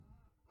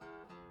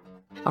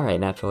All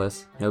right,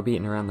 naturalists, no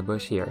beating around the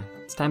bush here.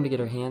 It's time to get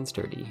our hands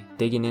dirty,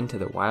 digging into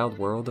the wild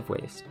world of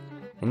waste.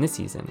 In this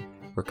season,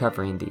 we're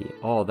covering the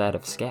all that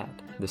of Scat,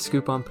 the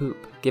scoop on poop,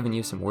 giving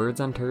you some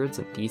words on turds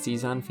and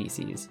feces on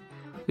feces.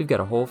 We've got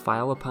a whole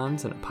file of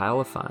puns and a pile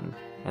of fun,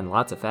 and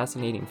lots of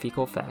fascinating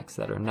fecal facts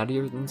that are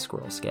nuttier than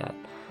squirrel scat.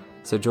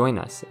 So join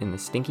us in the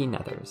stinky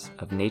nethers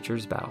of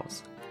nature's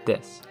bowels.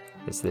 This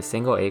is the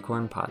Single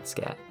Acorn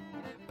Podscat.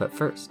 But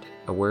first,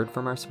 a word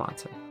from our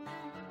sponsor.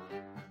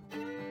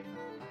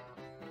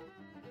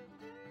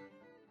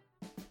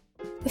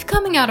 If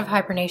coming out of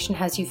hibernation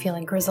has you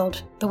feeling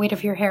grizzled, the weight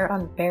of your hair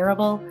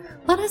unbearable,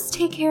 let us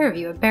take care of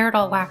you at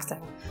Bear-It-All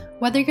Waxing.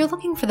 Whether you're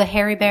looking for the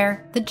hairy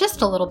bear, the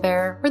just a little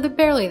bear, or the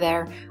barely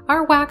there,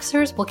 our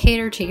waxers will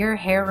cater to your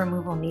hair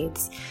removal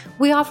needs.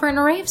 We offer an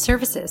array of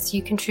services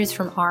you can choose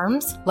from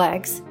arms,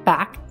 legs,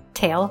 back,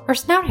 tail, or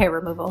snout hair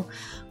removal.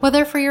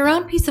 Whether for your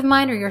own peace of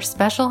mind or your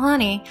special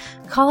honey,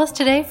 call us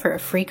today for a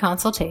free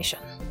consultation.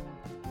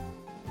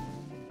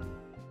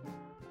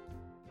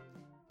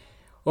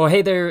 Well,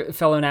 hey there,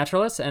 fellow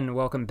naturalists, and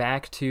welcome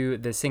back to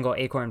the Single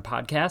Acorn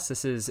Podcast.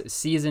 This is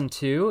Season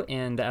 2,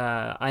 and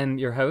I'm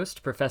your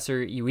host,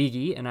 Professor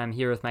Iwigi, and I'm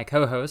here with my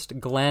co-host,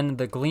 Glenn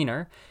the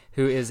Gleaner,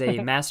 who is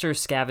a master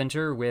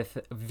scavenger with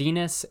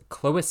Venus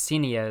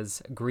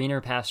Cloacinia's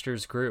Greener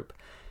Pastures group.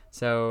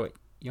 So,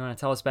 you want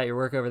to tell us about your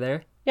work over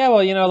there? Yeah,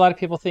 well, a lot of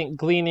people think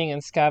gleaning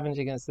and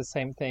scavenging is the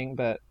same thing,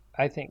 but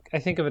I think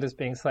of it as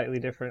being slightly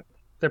different.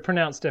 They're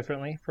pronounced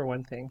differently, for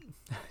one thing.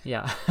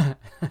 Yeah,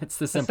 it's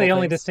the simple That's the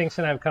only things.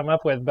 distinction I've come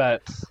up with,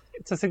 but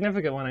it's a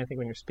significant one, I think,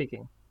 when you're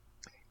speaking.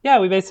 Yeah,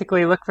 we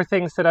basically look for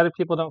things that other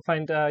people don't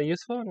find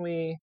useful, and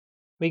we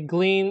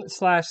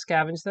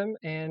glean/scavenge them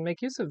and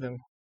make use of them.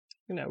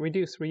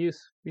 Reduce, reuse,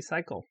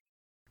 recycle.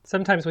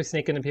 Sometimes we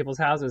sneak into people's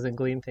houses and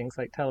glean things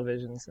like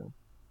televisions and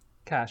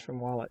cash from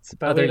wallets.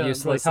 But Other we don't really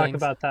useless talk things.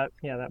 about that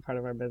part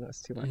of our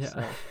business too much. Yeah.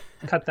 So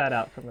cut that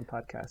out from the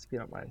podcast if you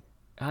don't mind.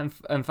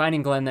 I'm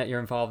finding, Glenn, that you're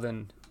involved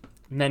in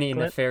many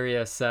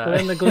nefarious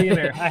Glenn the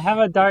Gleaner. I have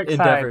a dark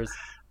endeavors. side,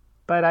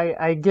 but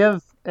I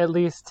give at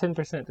least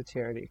 10% to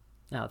charity.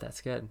 Oh, that's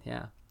good.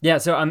 Yeah. Yeah,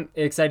 so I'm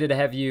excited to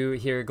have you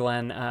here,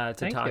 Glenn, to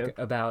Thank talk you.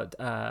 about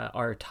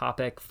our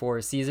topic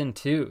for Season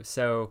 2.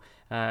 So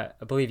I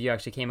believe you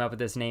actually came up with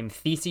this name,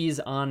 Feces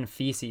on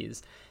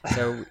Feces.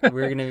 So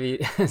we're going to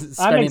be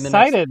spending I'm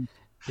excited.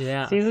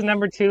 Yeah. Season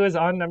number 2 is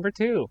on number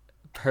 2.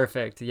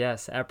 Perfect.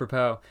 Yes,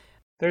 apropos.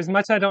 There's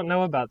much I don't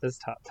know about this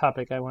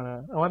topic. I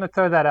want to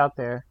throw that out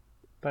there,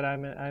 but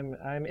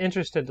I'm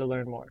interested to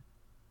learn more.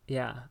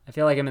 Yeah, I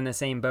feel like I'm in the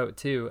same boat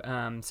too.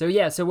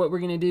 So what we're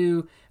going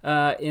to do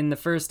in the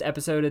first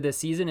episode of this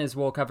season is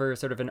we'll cover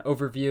sort of an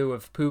overview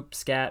of poop,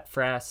 scat,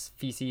 frass,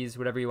 feces,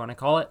 whatever you want to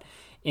call it.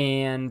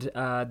 And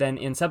then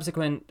in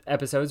subsequent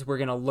episodes, we're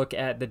going to look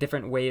at the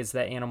different ways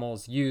that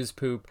animals use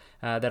poop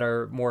that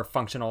are more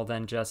functional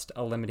than just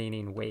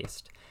eliminating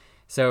waste.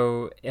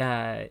 So,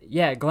 Glenn,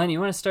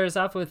 you want to start us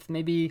off with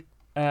maybe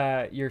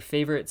your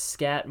favorite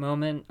scat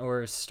moment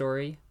or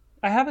story?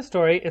 I have a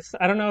story.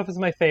 I don't know if it's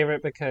my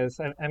favorite because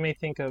I may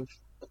think of...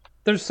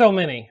 There's so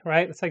many,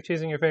 right? It's like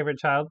choosing your favorite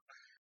child.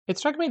 It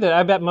struck me that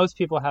I bet most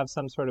people have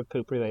some sort of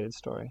poop-related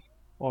story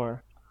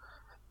or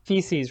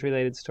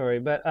feces-related story.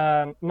 But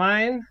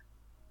mine,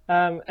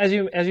 as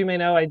you may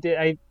know,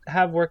 I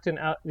have worked in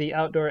the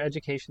outdoor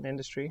education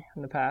industry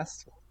in the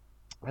past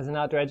as an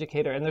outdoor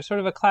educator, and there's sort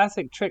of a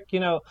classic trick.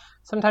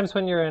 Sometimes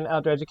when you're in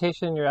outdoor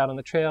education, you're out on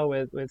the trail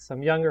with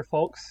some younger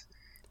folks,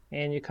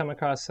 and you come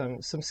across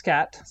some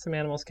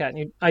animal scat, and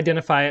you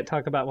identify it,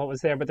 talk about what was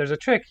there. But there's a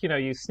trick,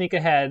 you sneak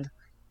ahead,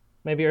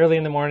 maybe early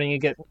in the morning, you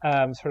get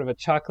sort of a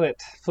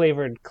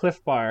chocolate-flavored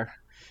Cliff Bar,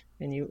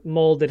 and you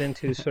mold it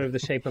into sort of the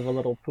shape of a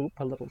little poop,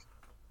 a little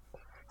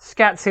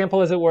scat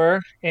sample, as it were,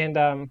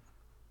 and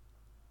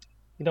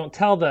you don't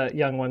tell the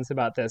young ones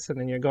about this, and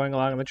then you're going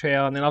along on the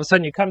trail, and then all of a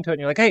sudden you come to it, and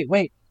you're like, hey,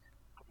 wait,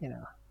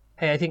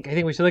 hey, I think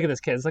we should look at this,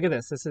 kids. Look at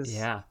this. This is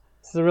a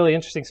really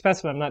interesting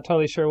specimen. I'm not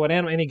totally sure what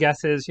animal. Any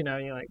guesses? You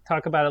like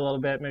talk about it a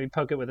little bit, maybe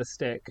poke it with a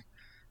stick,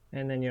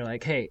 and then you're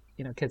like, hey,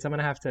 kids, I'm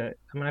gonna have to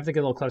get a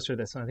little closer to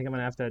this one. I think I'm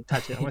gonna have to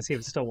touch it. I want to see if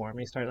it's still warm.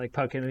 You start like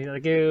poking, and you're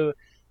like, ooh,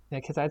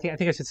 kids, I think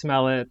I should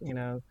smell it.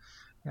 I'm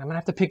gonna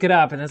have to pick it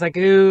up, and it's like,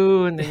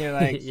 ooh, and then you're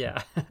like,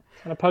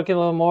 kind of poking a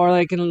little more,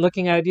 like, and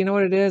looking at it. Do you know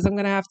what it is? I'm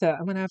gonna have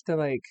to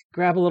like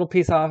grab a little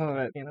piece off of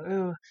it.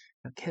 Ooh,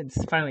 kids,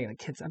 finally,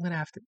 kids, I'm gonna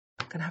have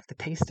to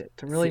taste it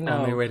to really know.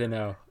 The only way to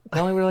know. I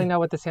only really know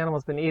what this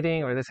animal's been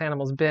eating, or this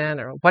animal's been,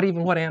 or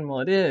what animal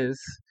it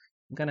is.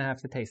 I'm gonna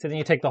have to taste it. And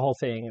you take the whole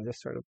thing and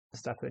just sort of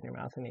stuff it in your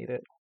mouth and eat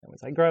it. And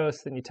it's like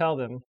gross. Then you tell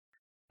them.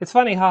 It's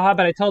funny, haha,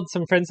 but I told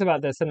some friends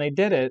about this, and they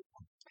did it.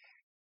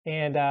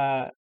 And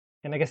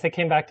I guess they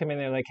came back to me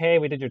and they're like, hey,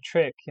 we did your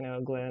trick,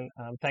 Glenn.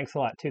 Thanks a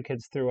lot. 2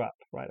 kids threw up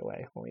right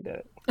away when we did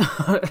it.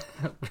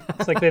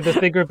 It's like they had this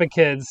big group of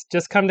kids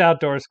just come to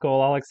outdoor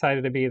school, all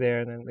excited to be there,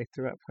 and then they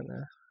threw up when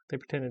they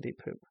pretended to eat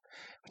poop,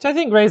 which I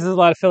think raises a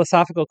lot of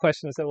philosophical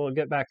questions that we'll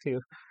get back to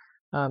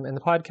in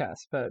the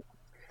podcast. But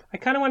I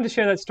kind of wanted to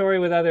share that story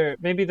with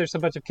maybe there's a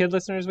bunch of kid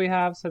listeners we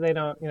have, so they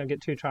don't, get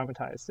too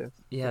traumatized if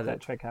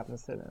that trick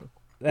happens to them.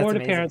 That's or to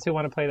amazing. parents who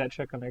want to play that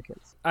trick on their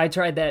kids. I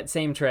tried that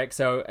same trick.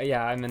 So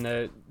yeah, I'm in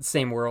the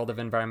same world of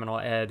environmental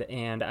ed,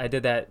 and I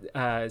did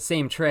that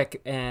same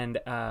trick. And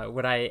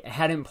what I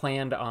hadn't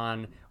planned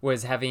on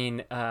was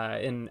having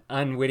an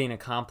unwitting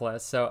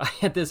accomplice. So I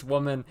had this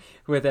woman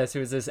with us who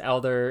was this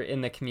elder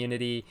in the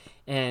community,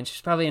 and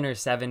she's probably in her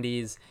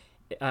 70s.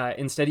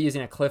 Instead of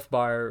using a Cliff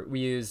Bar,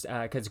 we used,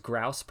 because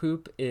grouse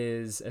poop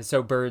is,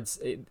 so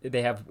birds,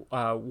 they have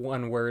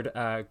one word,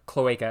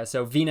 cloaca.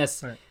 So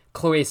Venus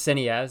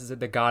Cloacinia is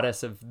the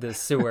goddess of the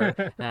sewer.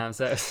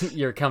 So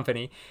your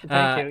company.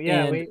 Thank you.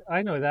 Yeah,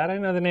 I know that. I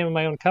know the name of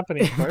my own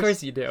company, of course. Of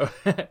course you do.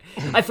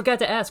 I forgot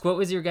to ask, what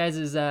was your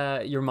guys'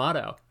 your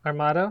motto? Our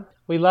motto?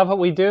 We love what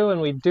we do,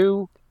 and we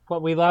do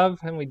what we love,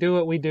 and we do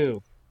what we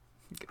do.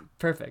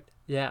 Perfect.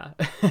 Yeah.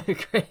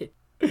 Great.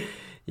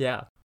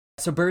 Yeah.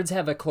 So birds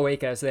have a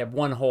cloaca, so they have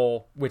one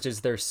hole, which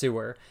is their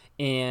sewer,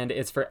 and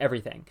it's for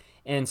everything.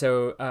 And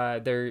so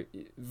their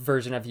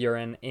version of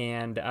urine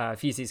and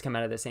feces come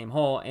out of the same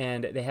hole,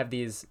 and they have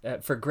these,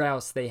 for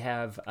grouse, they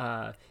have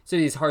so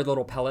these hard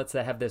little pellets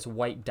that have this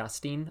white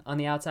dusting on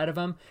the outside of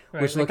them.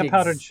 Right, which like look a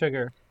powdered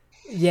sugar.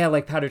 Yeah,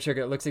 like powdered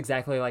sugar. It looks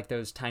exactly like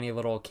those tiny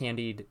little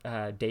candied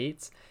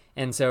dates.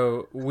 And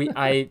so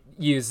I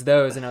used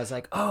those, and I was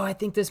like, oh, I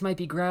think this might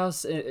be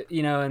grouse,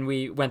 and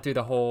we went through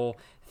the whole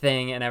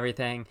thing and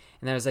everything.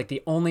 And I was like,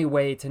 the only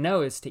way to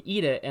know is to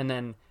eat it. And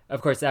then, of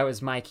course, that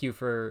was my cue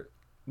for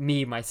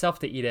myself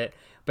to eat it.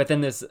 But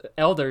then this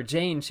elder,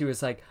 Jane, she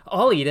was like,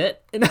 I'll eat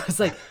it. And I was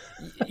like,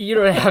 you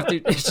don't have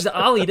to. She's like,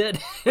 I'll eat it.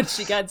 And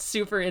she got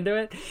super into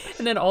it.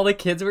 And then all the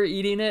kids were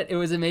eating it. It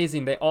was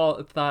amazing. They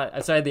all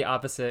thought, so I had the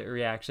opposite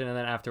reaction. And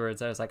then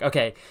afterwards, I was like,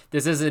 okay,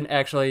 this isn't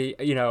actually,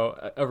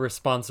 a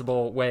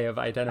responsible way of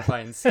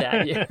identifying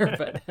scat here.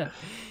 But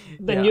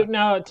then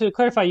now, to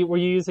clarify, were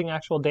you using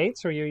actual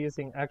dates, or were you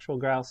using actual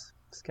grouse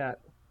scat?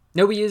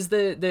 No, we use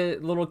the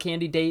little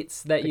candy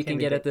dates that you can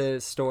get at the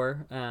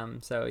store.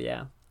 So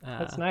yeah.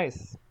 That's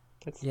nice.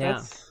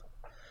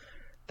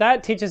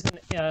 That teaches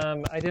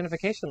an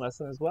identification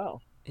lesson as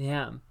well.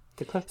 Yeah.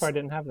 The Cliff Bar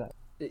didn't have that.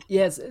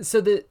 Yes.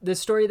 So the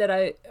story that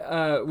I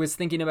was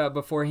thinking about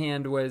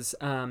beforehand was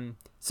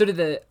sort of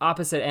the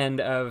opposite end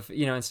of,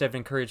 instead of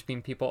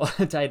encouraging people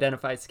to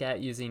identify scat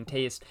using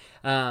taste,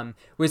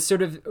 was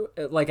sort of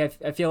like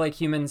I feel like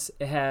humans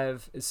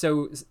have,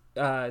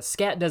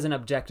 scat doesn't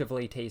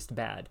objectively taste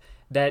bad.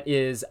 That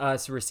is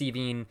us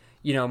receiving,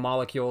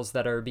 molecules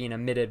that are being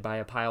emitted by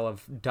a pile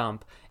of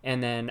dump,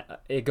 and then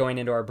it going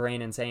into our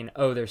brain and saying,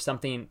 oh, there's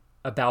something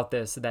about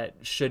this that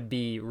should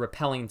be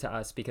repelling to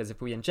us, because if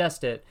we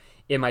ingest it,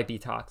 it might be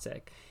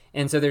toxic.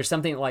 And so there's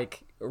something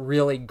like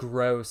really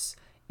gross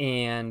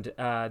and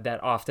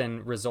that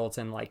often results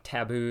in like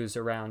taboos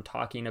around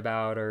talking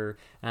about or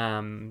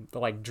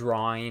like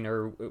drawing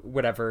or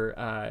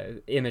whatever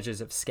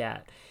images of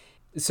scat.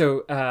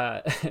 So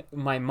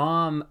my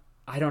mom,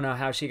 I don't know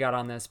how she got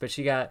on this, but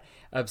she got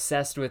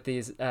obsessed with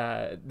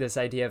this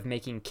idea of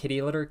making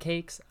kitty litter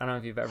cakes. I don't know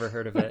if you've ever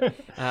heard of it.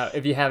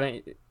 If you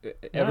haven't,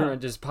 everyone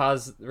just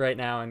pause right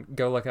now and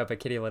go look up a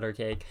kitty litter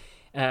cake.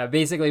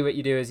 Basically what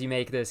you do is you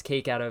make this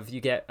cake you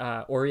get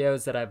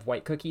Oreos that have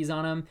white cookies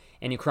on them,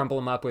 and you crumble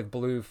them up with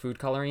blue food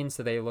coloring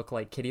so they look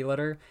like kitty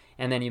litter,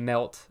 and then you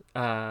melt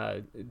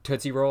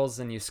Tootsie Rolls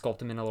and you sculpt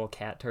them into little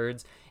cat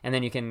turds, and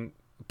then you can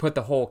put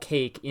the whole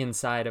cake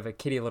inside of a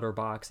kitty litter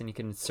box and you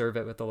can serve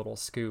it with a little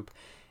scoop.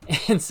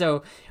 And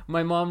so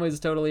my mom was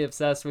totally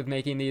obsessed with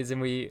making these, and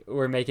we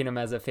were making them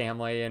as a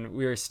family, and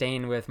we were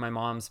staying with my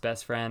mom's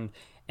best friend,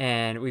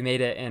 and we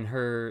made it, and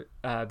her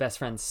best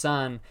friend's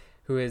son,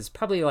 who is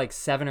probably like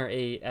 7 or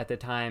 8 at the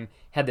time,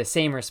 had the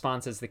same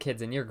response as the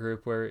kids in your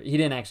group, where he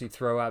didn't actually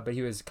throw up, but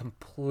he was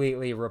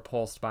completely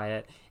repulsed by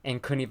it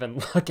and couldn't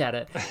even look at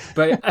it.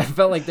 But I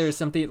felt like there was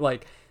something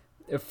like,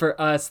 for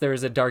us, there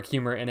was a dark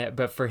humor in it,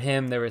 but for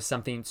him, there was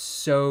something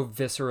so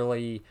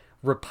viscerally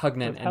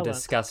repugnant and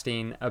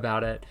disgusting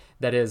about it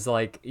that is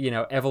like,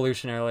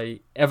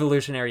 evolutionary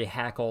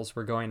hackles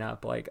were going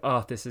up like,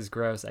 oh, this is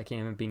gross. I can't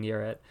even be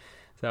near it.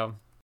 So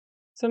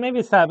maybe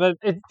it's that, but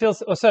it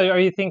feels, so are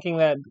you thinking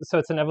that, so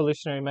it's an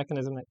evolutionary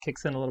mechanism that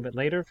kicks in a little bit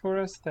later for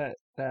us, that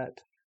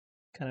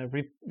kind of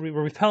we're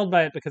repelled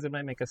by it because it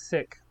might make us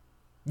sick?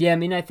 Yeah, I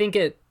mean, I think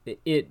it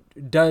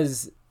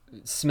does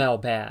smell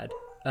bad.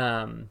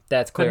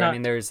 That's clear. I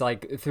mean, there's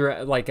like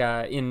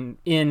in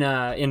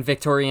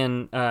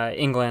Victorian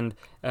England,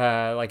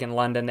 like in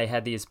London, they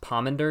had these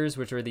pomanders,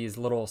 which were these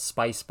little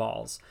spice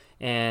balls,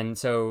 and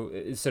so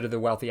sort of the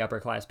wealthy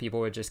upper class people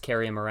would just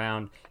carry them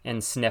around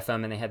and sniff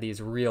them, and they had these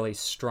really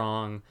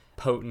strong,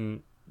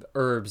 potent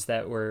herbs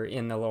that were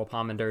in the little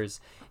pomanders,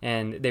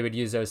 and they would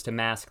use those to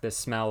mask the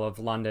smell of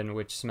London,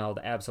 which smelled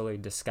absolutely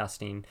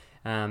disgusting.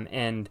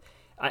 And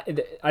I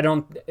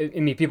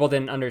mean, people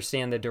didn't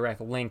understand the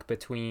direct link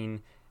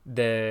between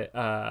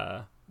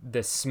the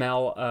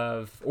smell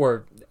of,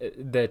 or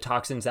the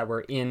toxins that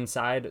were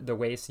inside the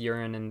waste,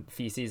 urine and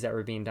feces that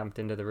were being dumped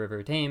into the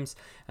River Thames.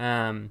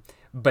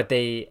 But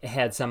they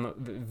had some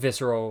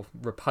visceral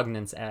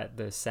repugnance at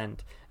the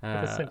scent.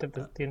 The scent of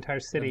the entire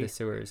city. Of the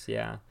sewers,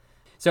 yeah.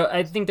 So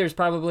I think there's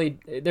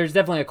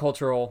definitely a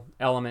cultural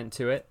element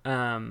to it,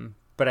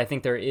 but I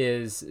think there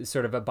is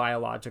sort of a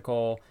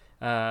biological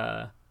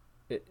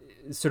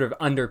sort of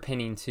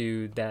underpinning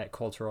to that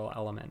cultural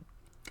element.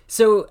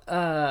 So,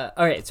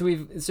 all right, so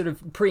we've sort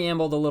of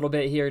preambled a little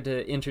bit here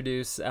to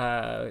introduce,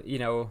 why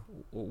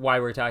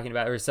we're talking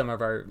about, or some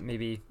of our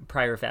maybe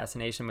prior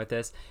fascination with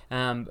this.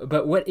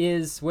 But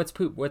what's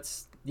poop?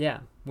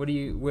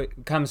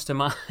 What comes to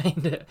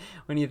mind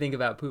when you think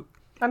about poop?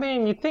 I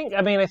think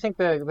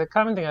the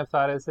common thing I've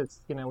thought is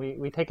it's,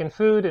 we take in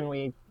food and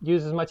we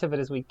use as much of it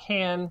as we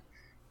can.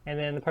 And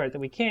then the part that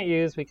we can't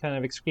use, we kind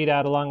of excrete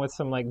out along with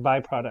some like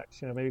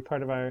byproducts, maybe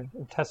part of our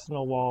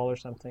intestinal wall or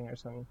something, or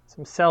some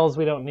cells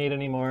we don't need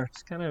anymore.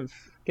 Just kind of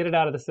get it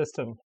out of the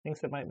system, things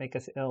that might make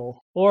us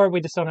ill, or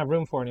we just don't have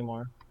room for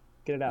anymore.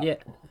 Get it out.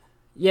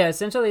 Yeah.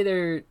 Essentially,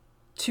 there are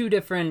two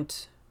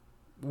different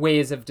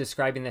ways of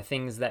describing the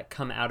things that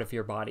come out of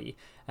your body.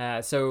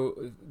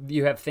 So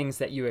you have things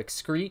that you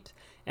excrete,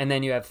 and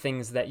then you have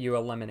things that you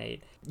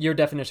eliminate. Your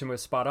definition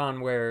was spot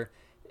on, where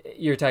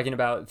you're talking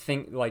about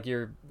like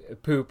your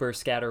poop or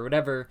scat or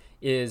whatever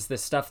is the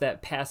stuff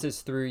that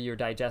passes through your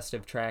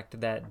digestive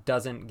tract that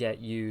doesn't get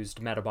used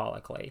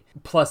metabolically,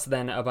 plus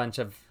then a bunch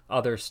of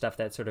other stuff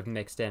that's sort of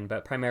mixed in,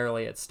 but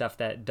primarily it's stuff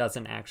that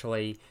doesn't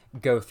actually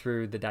go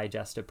through the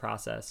digestive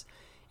process.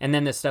 And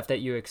then the stuff that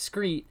you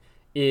excrete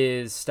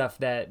is stuff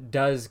that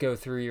does go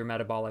through your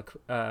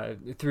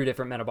through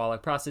different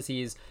metabolic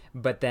processes,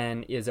 but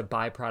then is a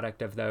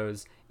byproduct of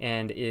those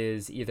and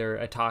is either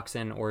a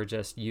toxin or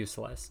just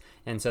useless.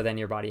 And so then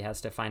your body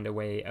has to find a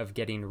way of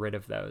getting rid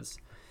of those.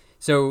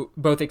 So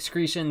both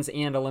excretions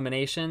and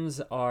eliminations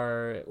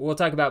we'll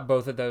talk about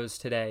both of those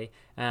today.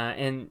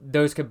 And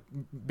those could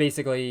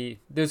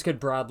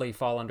broadly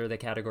fall under the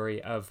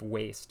category of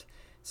waste.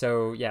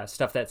 So yeah,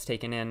 stuff that's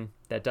taken in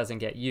that doesn't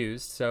get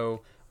used.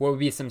 So what would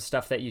be some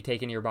stuff that you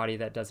take in your body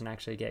that doesn't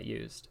actually get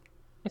used?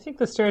 I think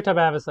the stereotype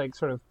I have is like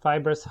sort of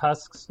fibrous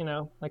husks,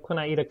 like when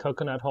I eat a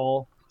coconut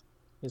whole,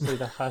 usually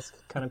the husk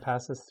kind of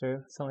passes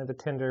through. It's only the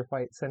tender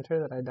white center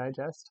that I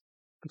digest,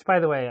 which by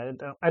the way,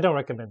 I don't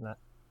recommend that.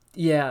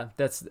 Yeah,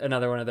 that's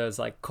another one of those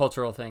like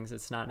cultural things.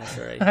 It's not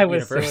necessarily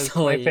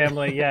universally my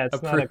family. Yeah, it's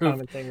approved. Not a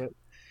common thing. But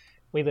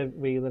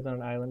we lived on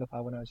an island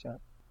when I was young.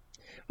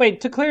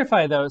 Wait, to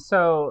clarify though,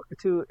 so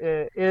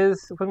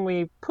is when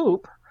we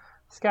poop,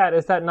 scat,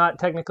 is that not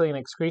technically an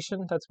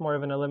excretion? That's more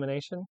of an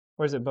elimination?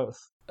 Or is it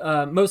both?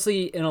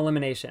 Mostly an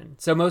elimination.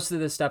 So most of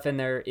the stuff in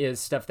there is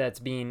stuff that's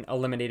being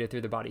eliminated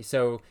through the body.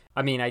 So,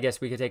 I guess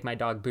we could take my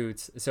dog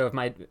Boots. So if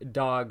my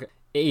dog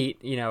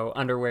ate,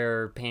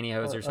 underwear,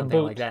 pantyhose or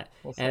something like that,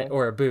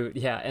 or a boot,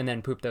 and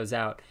then pooped those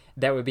out,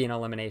 that would be an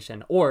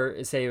elimination.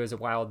 Or say it was a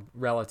wild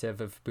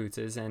relative of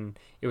Boots's and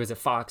it was a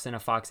fox and a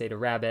fox ate a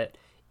rabbit,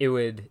 it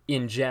would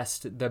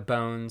ingest the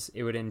bones,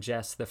 it would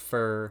ingest the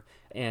fur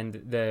and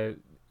the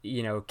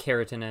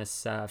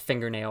keratinous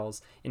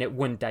fingernails, and it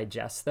wouldn't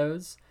digest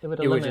those. It would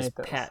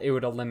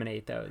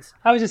eliminate those.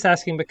 I was just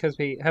asking because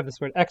we have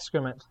this word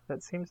excrement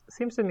that seems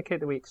to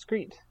indicate that we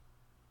excrete.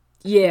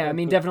 Yeah,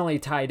 definitely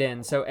tied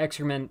in. So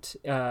excrement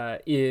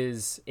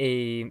is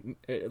a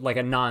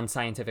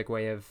non-scientific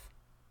way of.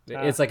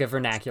 It's like a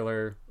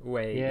vernacular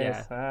way.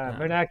 Yes,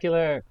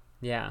 vernacular.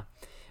 Yeah.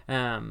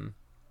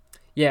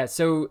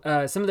 So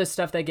some of the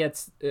stuff that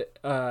gets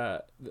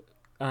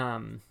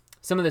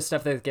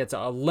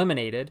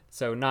eliminated,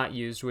 so not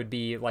used, would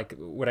be like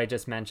what I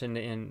just mentioned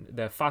in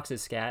the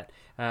fox's scat,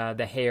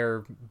 the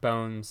hair,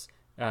 bones,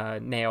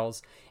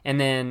 nails. And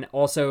then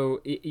also,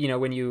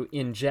 when you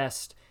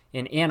ingest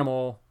an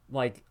animal,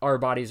 like our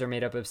bodies are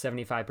made up of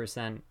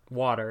 75%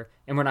 water,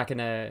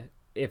 and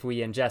if we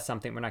ingest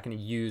something, we're not going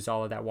to use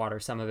all of that water.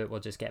 Some of it will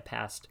just get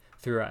passed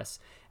through us.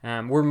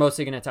 We're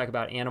mostly going to talk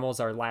about animals.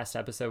 Our last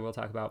episode, we'll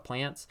talk about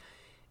plants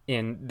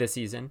in this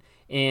season.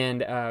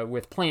 And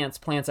with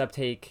plants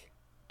uptake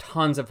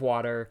tons of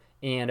water,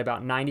 and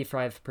about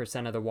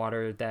 95% of the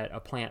water that a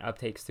plant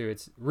uptakes through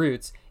its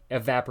roots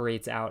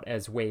evaporates out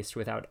as waste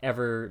without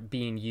ever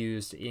being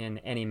used in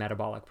any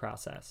metabolic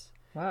process.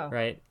 Wow.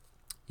 Right?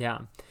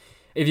 Yeah.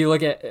 If you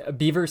look at a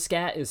beaver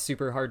scat is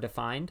super hard to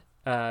find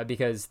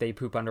because they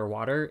poop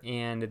underwater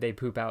and they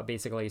poop out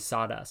basically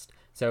sawdust.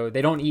 So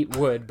they don't eat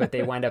wood, but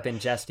they wind up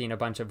ingesting a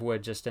bunch of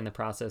wood just in the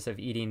process of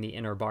eating the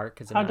inner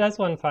bark. How does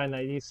one find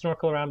that? You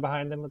snorkel around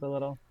behind them with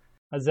a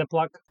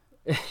Ziploc?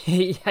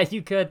 Yeah,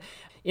 you could.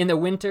 In the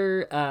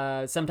winter,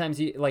 sometimes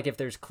if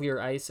there's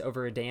clear ice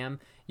over a dam,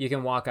 you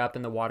can walk up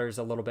and the water's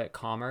a little bit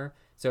calmer.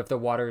 So if the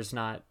water's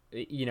not,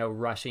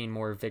 rushing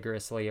more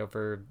vigorously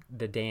over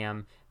the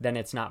dam, then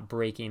it's not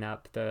breaking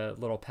up the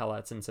little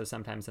pellets. And so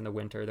sometimes in the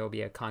winter, there'll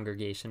be a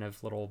congregation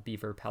of little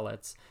beaver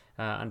pellets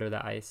under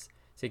the ice.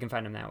 So you can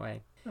find them that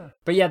way. Huh.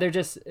 But yeah,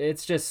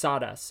 it's just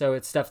sawdust. So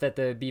it's stuff that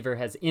the beaver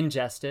has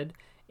ingested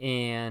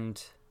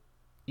and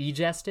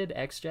exgested,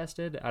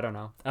 I don't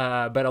know,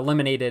 but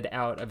eliminated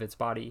out of its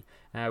body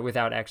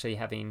without actually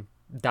having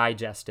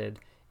digested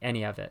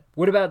any of it.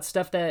 What about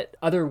stuff that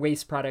other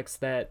waste products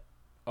that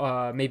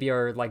maybe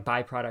are like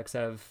byproducts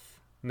of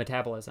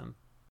metabolism?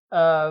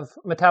 Of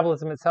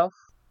metabolism itself?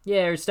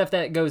 Yeah, or stuff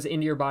that goes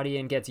into your body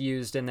and gets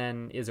used and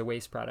then is a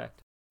waste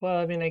product. Well,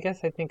 I mean, I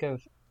guess I think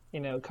of,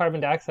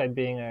 carbon dioxide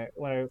being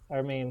one of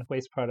our main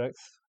waste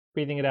products,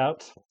 breathing it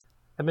out.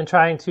 I've been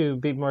trying to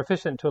be more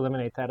efficient to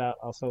eliminate that out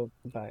also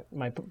by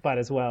my butt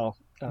as well.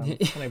 When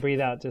I breathe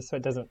out, just so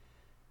it doesn't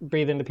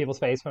breathe into people's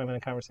face when I'm in a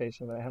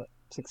conversation, but I haven't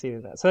succeeded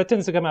at that. So that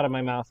tends to come out of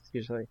my mouth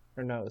usually,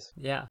 or nose.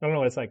 Yeah. I don't know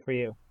what it's like for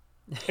you.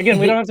 Again,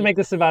 we don't have to make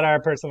this about our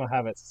personal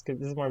habits. This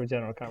is more of a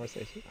general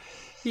conversation.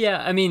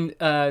 Yeah, I mean,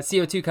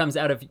 CO2 comes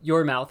out of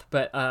your mouth,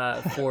 but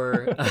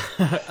for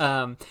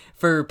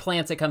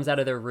plants, it comes out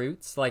of their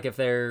roots. Like if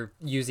they're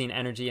using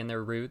energy in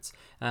their roots,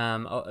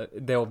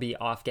 they'll be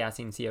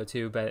off-gassing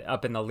CO2, but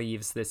up in the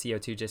leaves, the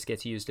CO2 just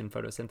gets used in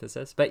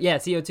photosynthesis. But yeah,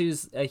 CO2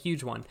 is a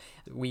huge one.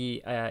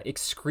 We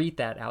excrete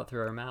that out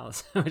through our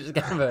mouths, which is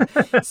kind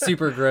of a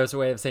super gross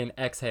way of saying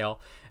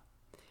exhale.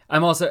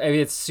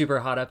 It's super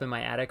hot up in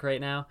my attic right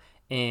now,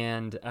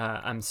 and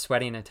I'm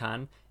sweating a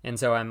ton. And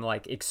so I'm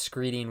like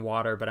excreting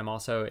water, but I'm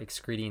also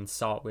excreting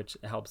salt, which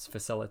helps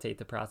facilitate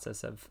the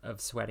process of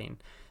sweating.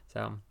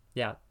 So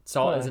yeah,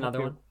 salt is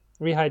another one.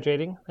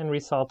 Rehydrating and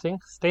resalting.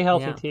 Stay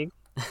healthy, Teague.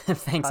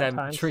 Thanks.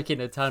 I'm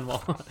drinking a ton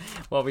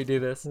while we do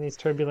this. In these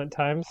turbulent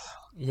times.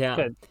 Yeah.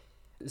 Good.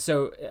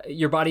 So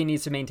your body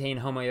needs to maintain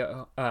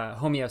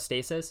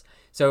homeostasis.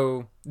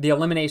 So the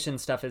elimination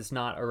stuff is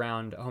not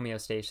around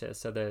homeostasis,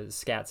 so the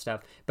scat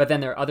stuff. But then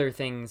there are other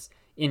things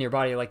in your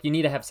body, like you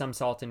need to have some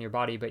salt in your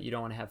body, but you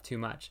don't want to have too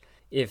much.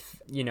 If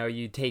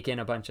you take in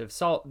a bunch of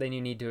salt, then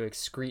you need to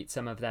excrete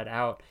some of that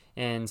out.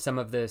 And some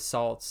of the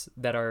salts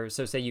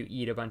so say you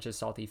eat a bunch of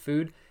salty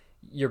food,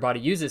 your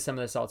body uses some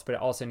of the salts, but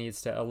it also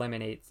needs to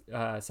eliminate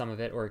some of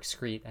it, or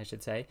excrete, I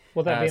should say.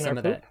 Will that be in our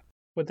poop?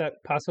 Would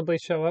that possibly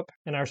show up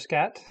in our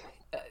scat?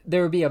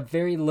 There would be a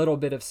very little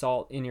bit of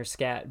salt in your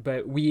scat,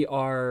 but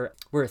we're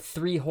a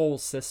 3-hole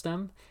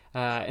system.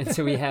 And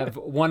so we have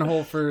 1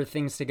 hole for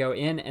things to go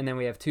in, and then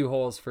we have 2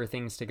 holes for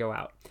things to go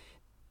out.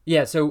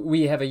 Yeah, so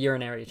we have a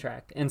urinary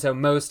tract. And so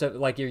most of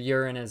your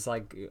urine is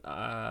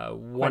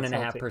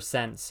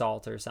 1.5%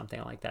 salt or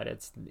something like that.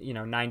 It's,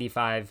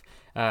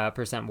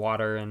 95%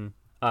 water and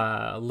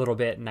a little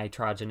bit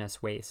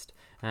nitrogenous waste.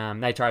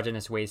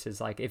 Nitrogenous waste is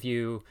like if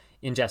you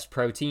ingest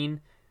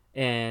protein.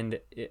 And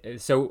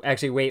so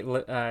actually,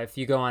 if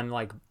you go on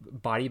like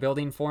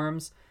bodybuilding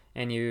forums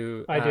and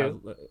you, I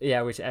do.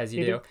 Yeah, which as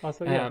you do.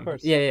 Also, yeah, of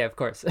course. Yeah, of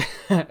course.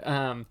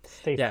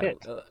 Stay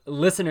fit.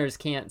 Listeners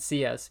can't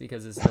see us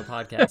because this is a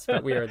podcast,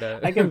 but we are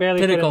the I can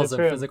barely pinnacles of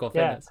physical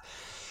fitness.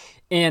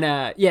 And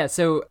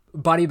so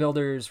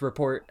bodybuilders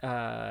report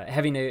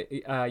having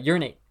to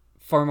urinate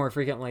far more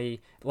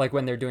frequently, like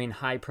when they're doing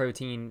high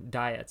protein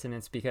diets. And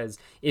it's because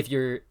if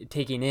you're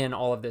taking in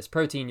all of this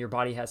protein, your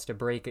body has to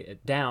break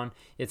it down.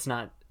 It's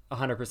not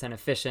 100%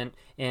 efficient.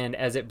 And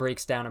as it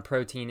breaks down a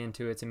protein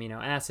into its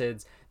amino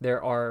acids,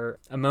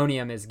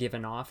 ammonium is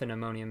given off, and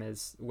ammonium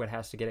is what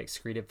has to get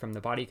excreted from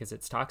the body because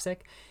it's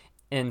toxic.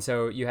 And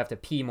so you have to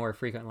pee more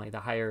frequently the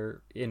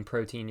higher in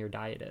protein your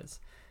diet is.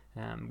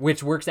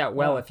 Which works out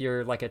well if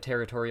you're like a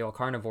territorial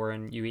carnivore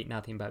and you eat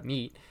nothing but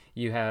meat.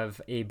 You have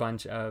a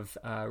bunch of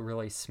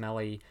really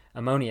smelly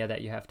ammonia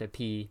that you have to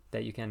pee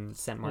that you can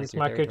scent mark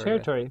your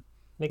territory.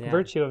 Make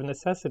virtue of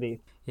necessity.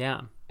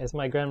 Yeah. As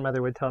my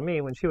grandmother would tell me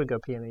when she would go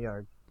pee in the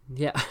yard.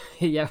 Yeah.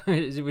 Yeah.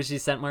 Was she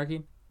scent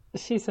marking?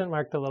 She scent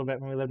marked a little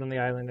bit when we lived on the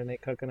island and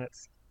ate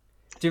coconuts.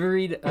 Did you ever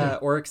read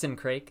Oryx and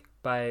Crake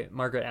by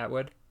Margaret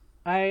Atwood?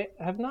 I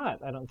have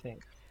not, I don't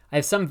think. I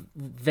have some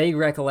vague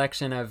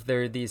recollection of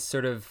these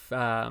sort of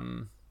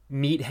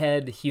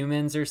meathead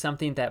humans or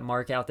something that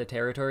mark out the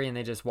territory, and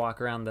they just walk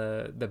around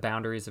the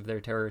boundaries of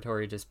their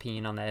territory just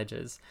peeing on the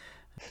edges.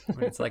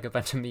 It's like a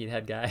bunch of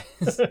meathead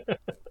guys.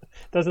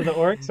 Those are the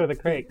Oryx or the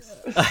Crakes?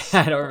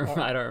 I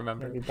don't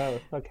remember. Maybe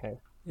both. Okay.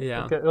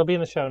 Yeah. It'll be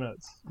in the show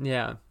notes.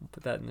 Yeah,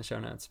 put that in the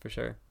show notes for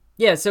sure.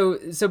 Yeah, so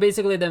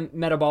basically the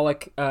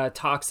metabolic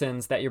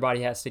toxins that your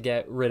body has to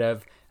get rid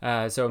of,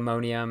 so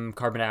ammonium,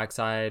 carbon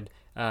dioxide.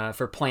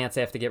 For plants,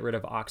 they have to get rid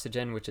of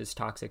oxygen, which is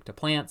toxic to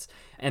plants,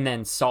 and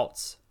then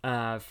salts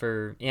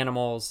for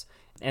animals,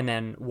 and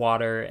then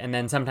water, and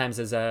then sometimes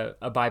as a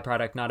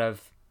byproduct, not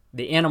of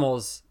the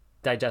animal's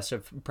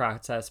digestive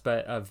process,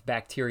 but of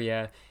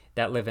bacteria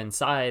that live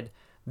inside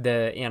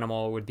the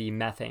animal would be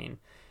methane.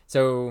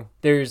 So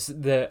there's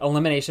the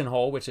elimination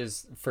hole, which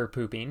is for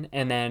pooping.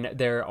 And then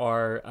there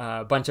are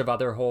a bunch of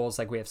other holes,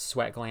 like we have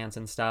sweat glands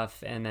and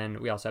stuff. And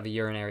then we also have a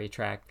urinary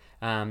tract.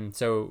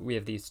 So we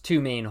have these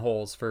 2 main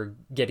holes for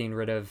getting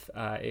rid of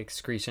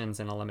excretions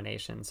and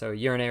elimination. So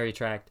urinary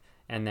tract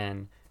and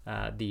then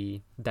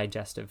the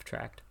digestive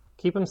tract.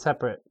 Keep them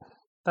separate.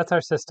 That's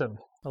our system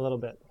a little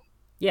bit.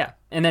 Yeah.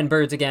 And then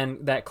birds, again,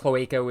 that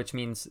cloaca, which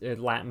means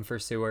Latin for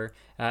sewer,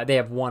 they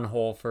have 1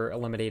 hole for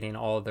eliminating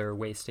all of their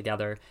waste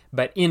together.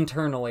 But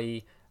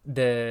internally,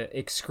 the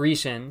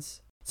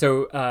excretions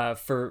So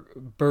for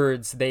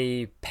birds,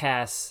 they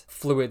pass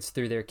fluids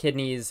through their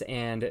kidneys,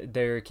 and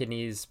their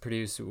kidneys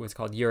produce what's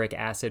called uric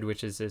acid,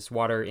 which is this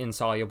water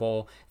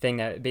insoluble thing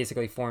that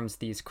basically forms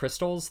these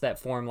crystals that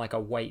form like a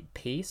white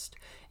paste.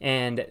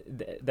 And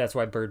that's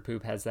why bird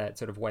poop has that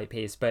sort of white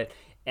paste. But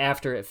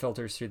after it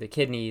filters through the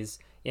kidneys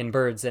in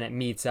birds, then it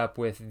meets up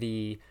with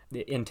the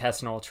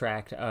intestinal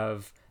tract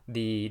of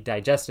the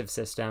digestive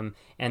system,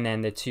 and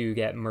then the two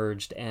get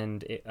merged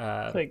and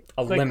eliminated,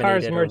 like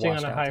cars or merging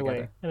washed on a out highway,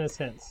 together. in a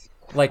sense.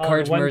 Like On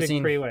cars one big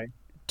merging, freeway.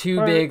 two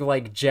Or big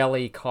like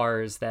jelly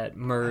cars that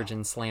merge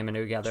and slam into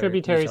together.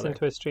 Tributaries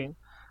into a stream.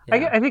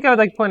 Yeah. I think I would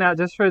like to point out,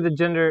 just for the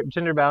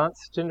gender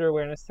balance, gender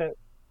awareness, that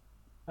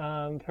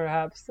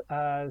perhaps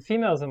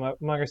females among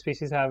our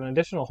species have an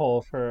additional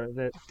hole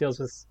that deals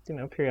with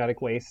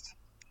periodic waste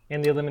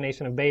and the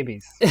elimination of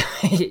babies.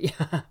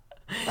 Yeah.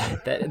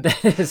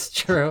 That is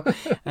true.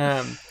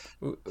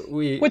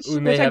 We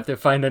may have to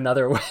find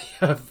another way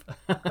of.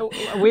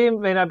 We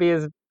may not be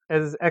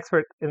as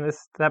expert in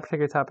that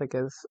particular topic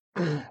as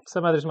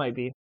some others might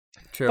be.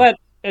 True. But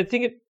I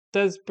think it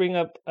does bring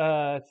up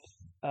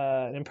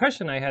an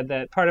impression I had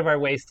that part of our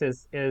waste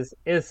is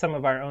some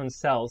of our own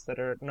cells that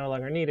are no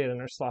longer needed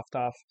and are sloughed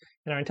off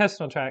in our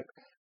intestinal tract,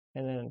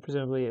 and then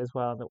presumably as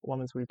well in the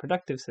woman's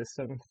reproductive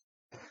system,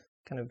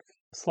 kind of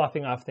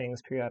sloughing off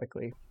things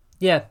periodically.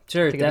 Yeah,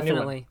 sure,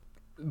 definitely.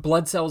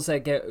 Blood cells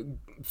that get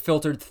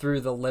filtered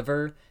through the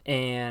liver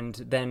and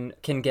then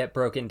can get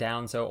broken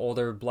down. So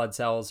older blood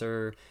cells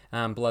or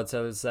blood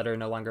cells that are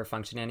no longer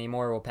functioning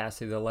anymore will pass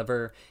through the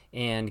liver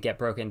and get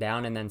broken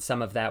down. And then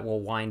some of that will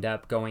wind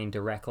up going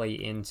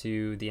directly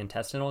into the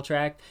intestinal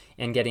tract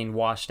and getting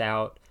washed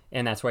out.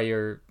 And that's why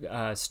your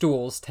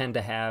stools tend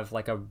to have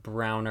like a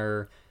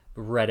browner,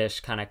 reddish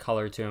kind of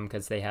color to them,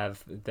 because they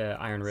have the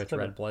iron-rich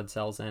red blood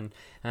cells in.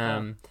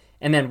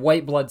 And then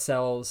white blood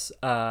cells,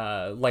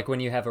 like when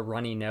you have a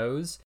runny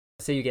nose,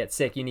 say you get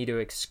sick, you need to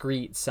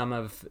excrete some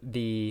of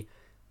you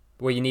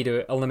need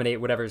to eliminate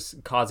whatever's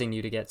causing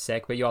you to get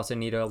sick, but you also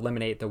need to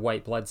eliminate the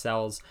white blood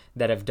cells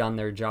that have done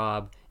their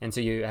job. And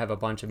so you have a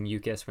bunch of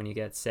mucus when you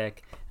get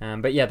sick.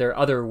 But yeah, there are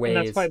other ways.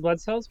 And that's white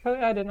blood cells?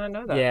 Probably? I did not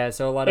know that. Yeah,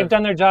 so they've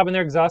done their job and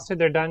they're exhausted,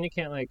 they're done. You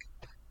can't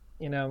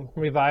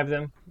revive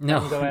them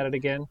and go at it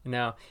again.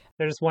 No.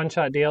 They're just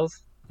one-shot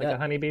deals? Like a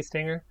honeybee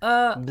stinger?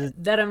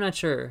 That I'm not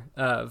sure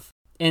of.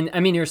 And I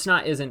mean, your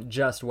snot isn't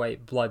just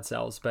white blood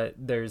cells, but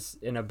there's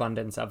an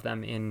abundance of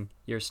them in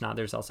your snot.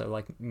 There's also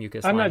like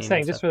mucus. I'm not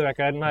saying, just for the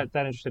record, I'm not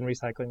that interested in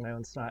recycling my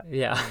own snot.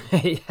 Yeah.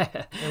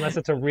 Yeah. Unless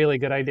it's a really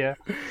good idea.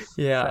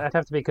 Yeah. So I'd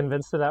have to be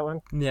convinced of that one.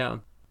 Yeah.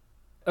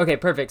 Okay,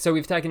 perfect. So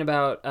we've talking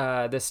about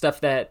the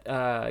stuff that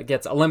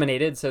gets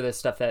eliminated, so the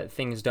stuff that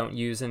things don't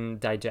use in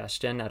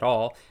digestion at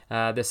all,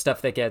 the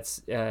stuff that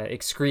gets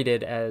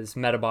excreted as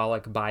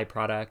metabolic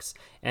byproducts,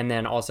 and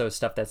then also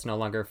stuff that's no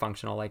longer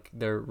functional, like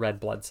the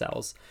red blood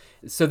cells.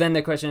 So then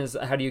the question is,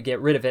 how do you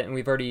get rid of it? And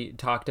we've already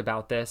talked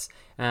about this.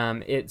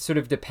 It sort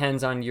of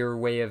depends on your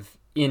way of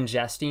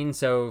ingesting.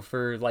 So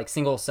for like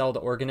single-celled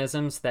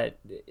organisms that,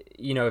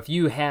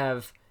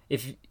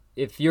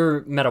 if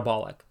you're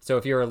metabolic, so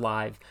if you're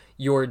alive,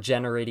 you're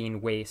generating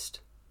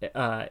waste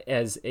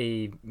as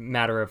a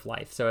matter of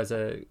life. So as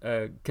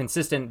a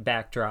consistent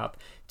backdrop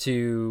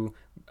to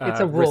it's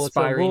a rule. It's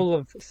a rule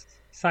of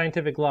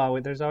scientific law.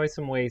 There's always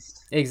some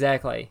waste.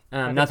 Exactly.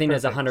 Nothing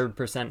is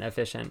 100%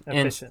 efficient.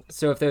 And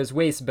so if those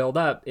wastes build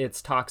up,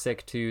 it's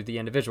toxic to the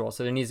individual.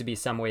 So there needs to be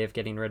some way of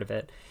getting rid of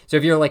it. So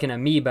if you're like an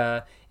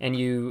amoeba and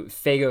you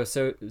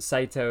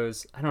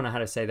phagocytose, I don't know how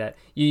to say that.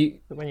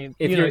 When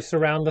you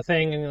surround the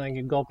thing and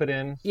you gulp it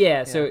in.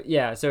 Yeah. So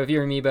if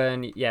you're amoeba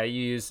and you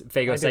use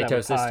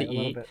phagocytosis to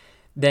eat,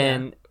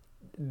 then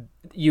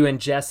you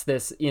ingest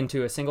this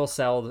into a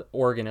single-celled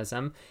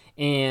organism,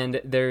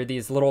 and there are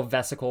these little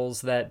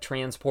vesicles that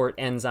transport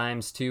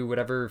enzymes to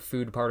whatever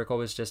food particle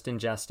was just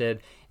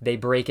ingested. They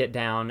break it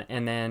down,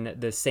 and then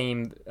the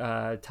same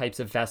types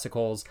of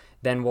vesicles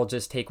then will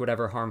just take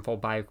whatever harmful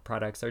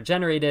byproducts are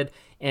generated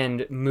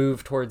and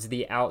move towards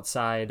the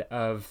outside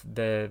of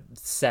the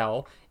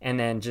cell, and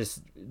then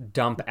just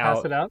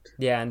pass it out.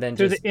 Yeah, and then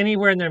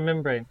anywhere in their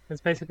membrane.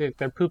 It's basically like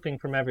they're pooping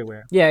from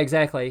everywhere. Yeah,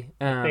 exactly.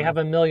 They have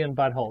a million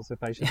buttholes,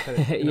 if I should put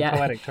it in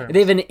poetic terms. They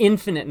have an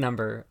infinite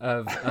number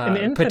of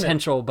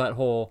potential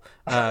butthole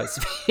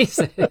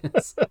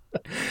spaces.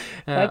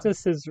 That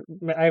just is.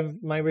 I have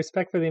my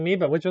respect for the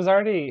amoeba, which was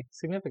already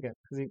significant,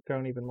 because he's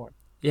grown even more.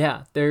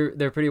 Yeah,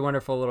 they're pretty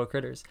wonderful little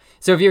critters.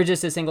 So if you're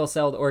just a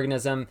single-celled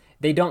organism,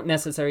 they don't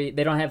have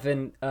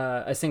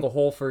a single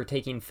hole for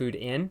taking food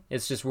in.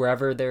 It's just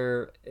wherever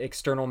their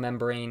external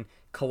membrane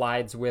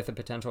collides with a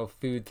potential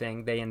food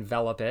thing, they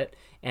envelop it,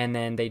 and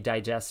then they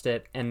digest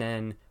it, and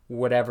then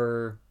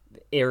whatever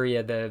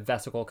area the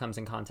vesicle comes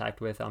in contact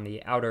with on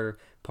the outer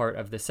part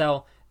of the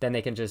cell, then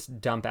they can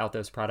just dump out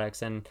those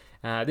products. And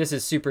this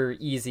is super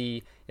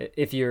easy.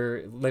 If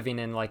you're living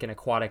in like an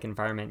aquatic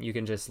environment, you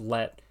can just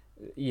let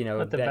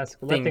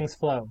things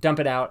flow, dump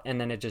it out, and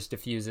then it just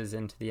diffuses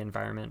into the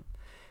environment.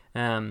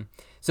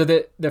 So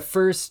the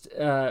first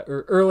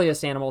or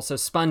earliest animals, so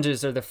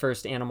sponges are the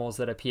first animals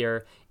that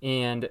appear,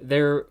 and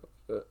they're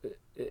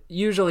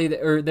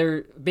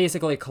they're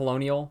basically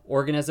colonial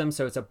organisms.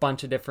 So it's a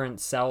bunch of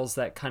different cells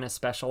that kind of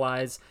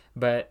specialize,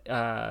 but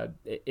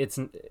it's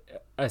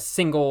a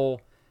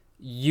single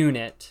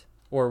unit,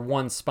 or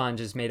one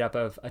sponge is made up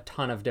of a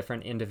ton of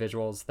different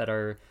individuals that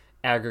are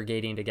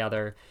aggregating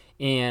together,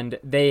 and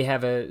they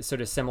have a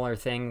sort of similar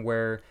thing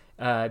where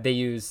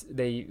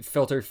they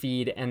filter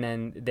feed, and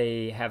then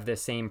they have the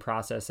same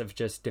process of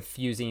just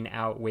diffusing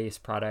out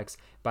waste products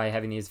by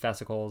having these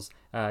vesicles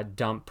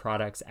dump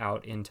products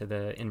out into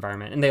the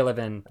environment, and they live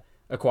in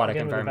aquatic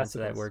environments, so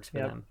that works for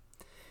them.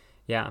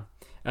 Yeah.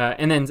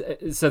 And then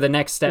so the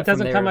next step, it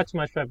doesn't from come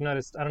much, but I've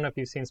noticed, I don't know if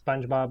you've seen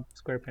SpongeBob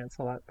SquarePants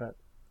a lot, but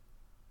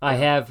I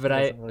have, but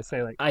I really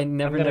say, like, I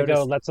never I'm gonna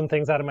noticed. go let some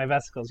things out of my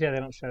vesicles. Yeah, they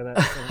don't show that.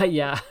 So.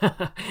 Yeah.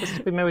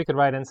 Maybe we could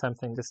write in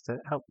something just to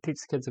help teach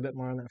the kids a bit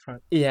more on that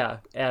front. Yeah,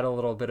 add a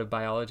little bit of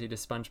biology to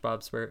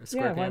SpongeBob SquarePants.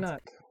 Yeah, why not?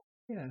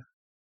 Yeah,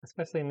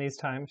 especially in these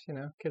times,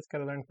 kids got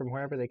to learn from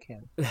wherever they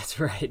can. That's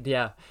right.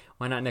 Yeah,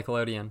 why not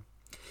Nickelodeon?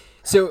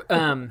 So,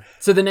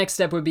 so the next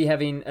step would be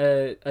having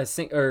a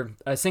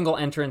single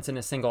entrance and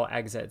a single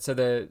exit. So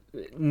the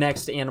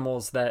next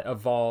animals that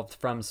evolved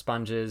from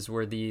sponges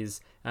were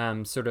these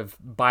sort of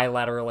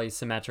bilaterally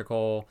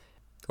symmetrical,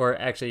 or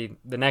actually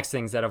the next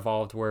things that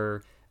evolved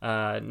were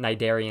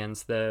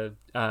cnidarians, the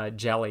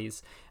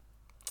jellies.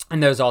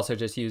 And those also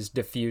just use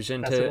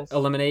diffusion to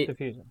eliminate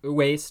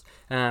waste.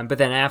 But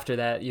then after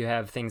that, you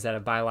have things that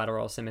have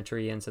bilateral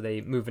symmetry, and so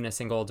they move in a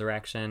single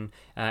direction.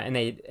 And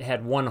they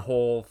had one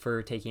hole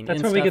for taking in stuff.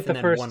 That's where we get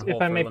the first,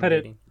 if I may put it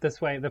eliminating.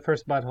 this way, the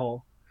first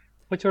butthole.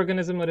 Which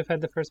organism would have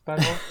had the first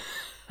butthole?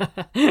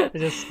 I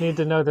just need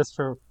to know this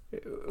for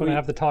when I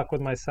have to talk with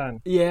my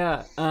son.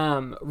 Yeah,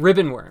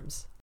 ribbon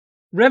worms.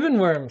 Ribbon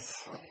worms.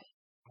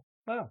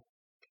 Wow,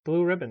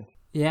 blue ribbon.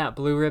 Yeah,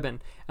 blue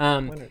ribbon.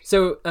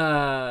 So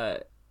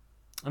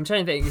I'm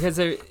trying to think, because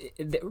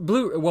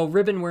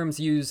ribbon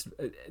worms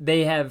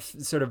they have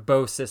sort of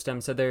both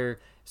systems, so they're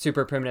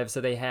super primitive,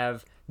 so they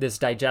have this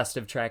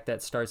digestive tract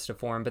that starts to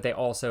form, but they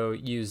also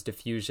use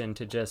diffusion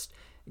to just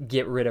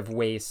get rid of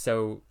waste,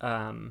 so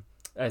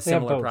a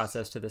similar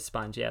process to the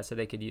sponge, so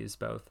they could use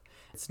both.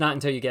 It's not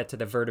until you get to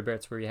the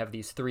vertebrates where you have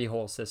these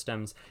 3-hole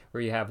systems,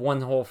 where you have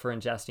one hole for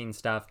ingesting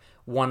stuff,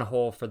 one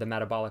hole for the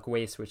metabolic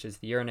waste, which is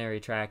the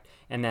urinary tract,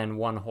 and then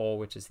one hole,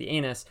 which is the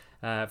anus,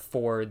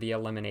 for the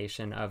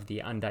elimination of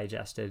the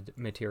undigested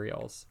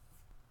materials.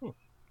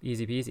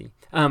 Easy peasy.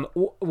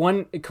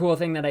 One cool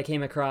thing that I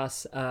came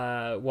across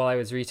while I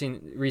was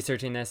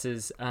researching this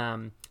is,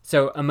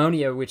 so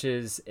ammonia, which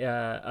is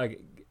a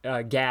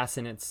gas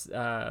in its...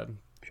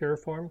 pure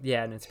form?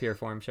 Yeah, in its pure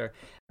form, sure.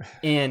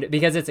 And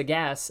because it's a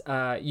gas,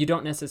 you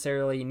don't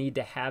necessarily need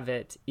to have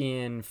it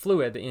in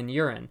fluid, in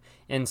urine.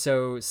 And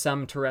so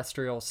some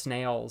terrestrial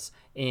snails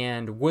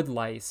and wood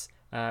lice,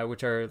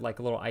 which are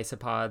like little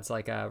isopods,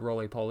 like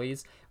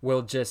roly-polies,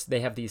 they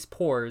have these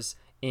pores,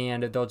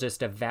 and they'll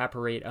just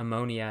evaporate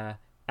ammonia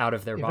out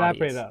of their bodies.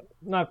 Evaporate out,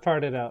 not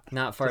fart it out.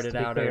 Not fart it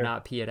out or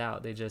not pee it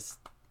out. They just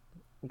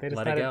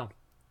let it go.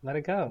 Let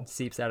it go. It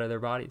seeps out of their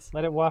bodies.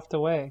 Let it waft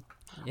away.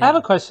 Yeah. I have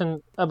a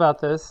question about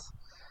this.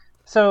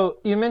 So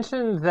you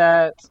mentioned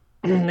that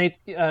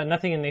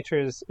nothing in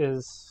nature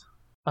is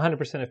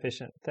 100%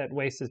 efficient, that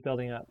waste is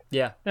building up.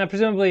 Yeah. Now,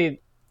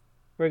 presumably,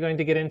 we're going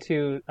to get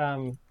into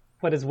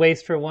what is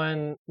waste for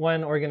one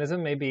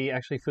organism may be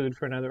actually food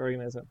for another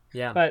organism.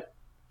 Yeah. But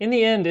in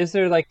the end, is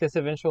there like this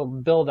eventual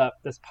buildup,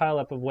 this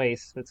pileup of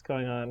waste that's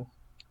going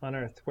on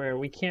Earth, where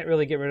we can't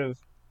really get rid of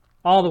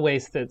all the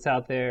waste that's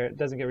out there? It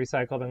doesn't get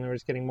recycled, and then we're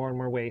just getting more and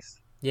more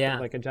waste. Yeah.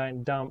 Like a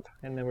giant dump,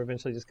 and then we're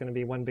eventually just going to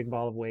be one big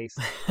ball of waste.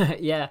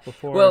 Yeah.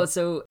 Before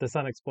the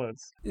sun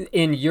explodes.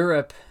 In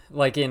Europe,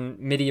 like in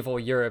medieval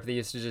Europe, they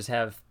used to just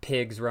have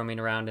pigs roaming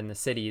around in the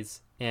cities,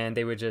 and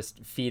they would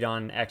just feed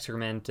on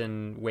excrement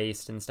and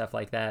waste and stuff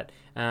like that.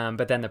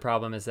 But then the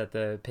problem is that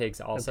the pigs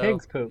also... The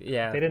pigs poop.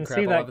 Yeah. They didn't crap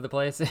see all that. over the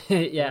place.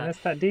 Yeah. I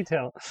missed that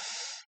detail.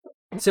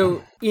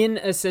 So in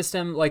a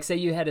system, like say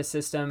you had a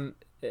system...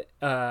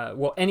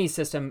 any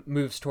system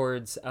moves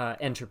towards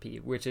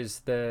entropy, which is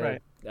the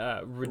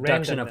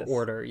reduction of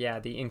order. Yeah,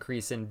 the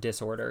increase in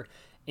disorder.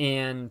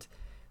 And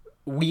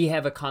we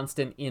have a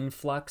constant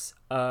influx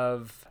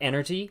of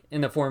energy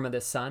in the form of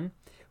the sun,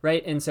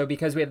 right? And so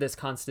because we have this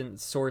constant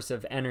source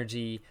of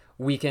energy,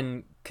 we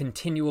can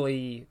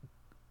continually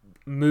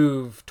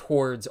move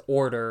towards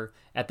order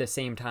at the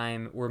same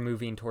time we're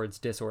moving towards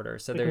disorder.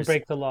 So we can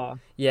break the law.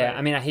 Yeah, right.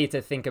 I mean, I hate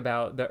to think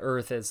about the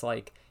Earth as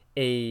like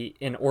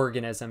an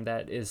organism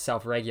that is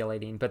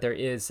self-regulating, but there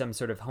is some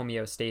sort of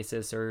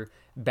homeostasis or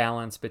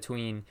balance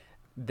between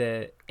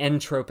the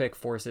entropic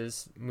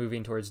forces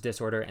moving towards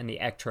disorder and the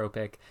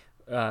ectropic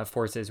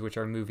forces which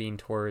are moving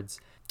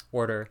towards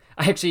order.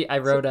 I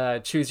wrote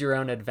a choose your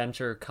own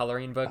adventure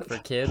coloring book for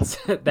kids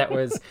that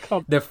was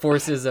the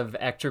forces of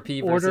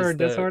ectropy versus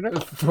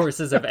the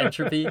forces of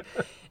entropy,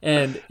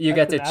 and you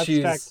got to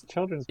choose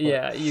children's book.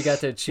 Yeah, you got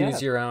to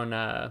choose your own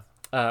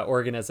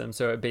organism.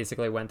 So it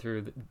basically went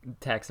through the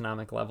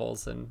taxonomic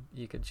levels, and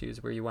you could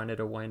choose where you wanted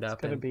to wind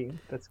up.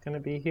 That's gonna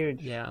be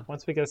huge. Yeah.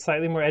 Once we get a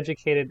slightly more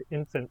educated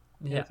infant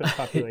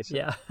population.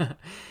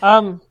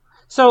 Yeah.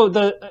 So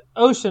the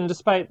ocean,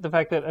 despite the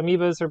fact that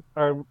amoebas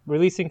are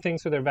releasing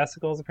things through their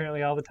vesicles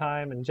apparently all the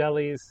time, and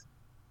jellies,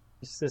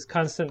 just this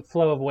constant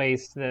flow of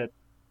waste that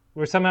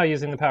we're somehow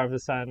using the power of the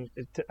sun.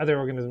 Other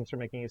organisms are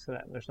making use of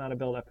that, and there's not a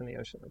buildup in the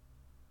ocean of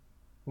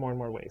more and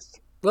more waste.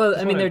 Well,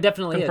 I mean, there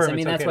definitely is. I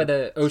mean, that's why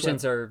the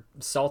oceans swim. are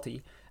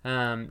salty.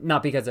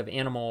 Not because of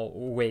animal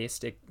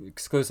waste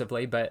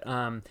exclusively, but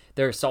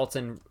there are salts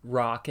in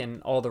rock,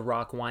 and all the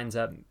rock winds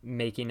up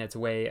making its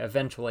way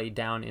eventually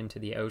down into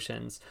the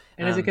oceans.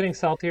 And is it getting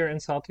saltier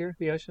and saltier,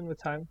 the ocean, with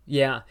time?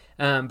 Yeah,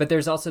 but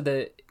there's also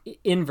the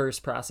inverse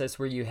process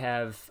where you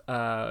have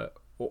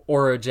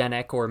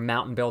orogenic or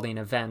mountain building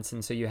events,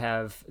 and so you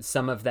have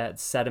some of that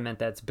sediment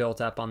that's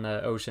built up on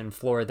the ocean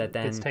floor that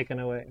then gets taken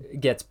away,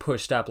 gets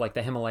pushed up. Like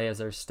the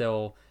Himalayas are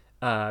still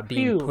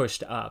being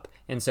pushed up,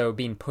 and so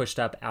being pushed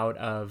up out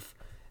of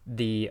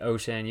the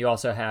ocean. You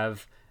also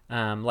have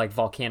like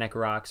volcanic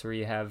rocks where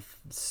you have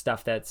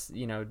stuff that's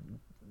being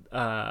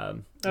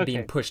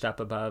pushed up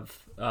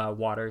above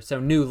water, so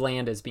new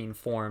land is being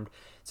formed.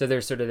 So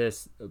there's sort of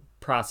this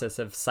process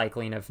of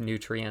cycling of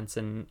nutrients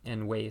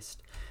and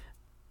waste.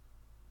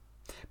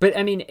 But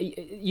I mean,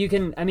 you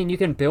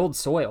can build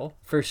soil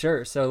for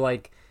sure. So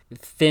like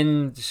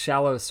thin,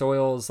 shallow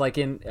soils, like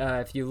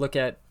if you look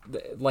at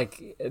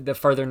like the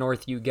farther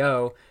north you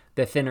go,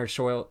 the thinner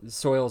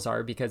soils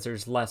are because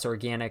there's less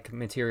organic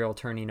material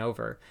turning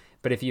over.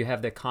 But if you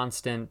have the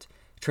constant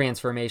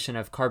transformation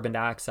of carbon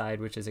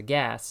dioxide, which is a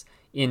gas,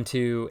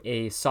 into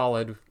a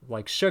solid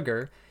like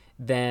sugar,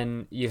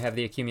 then you have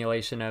the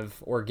accumulation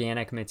of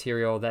organic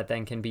material that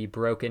then can be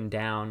broken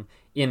down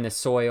in the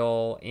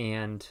soil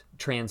and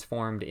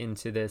transformed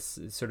into this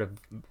sort of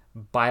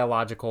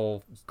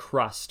biological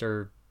crust,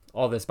 or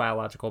all this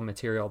biological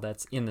material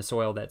that's in the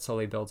soil that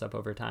slowly builds up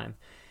over time.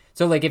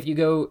 So like if you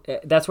go,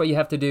 that's why you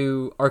have to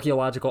do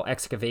archaeological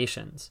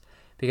excavations,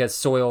 because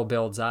soil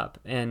builds up,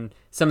 and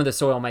some of the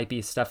soil might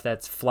be stuff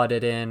that's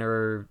flooded in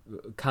or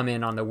come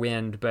in on the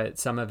wind, but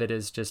some of it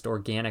is just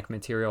organic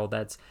material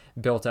that's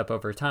built up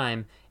over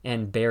time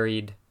and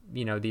buried,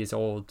 these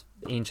old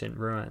ancient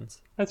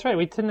ruins. That's right.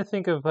 We tend to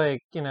think of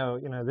like,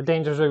 the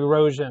dangers of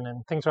erosion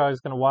and things are always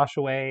going to wash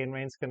away and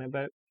rain's going to,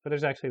 but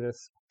there's actually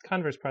this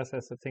converse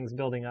process of things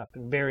building up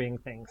and burying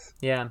things.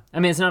 Yeah. I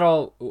mean, it's not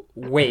all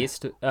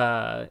waste in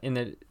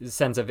the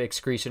sense of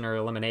excretion or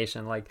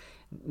elimination. Like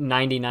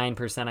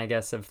 99%, I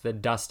guess, of the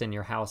dust in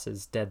your house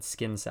is dead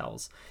skin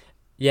cells.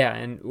 Yeah,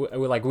 and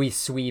like we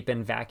sweep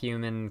and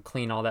vacuum and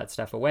clean all that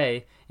stuff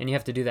away, and you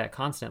have to do that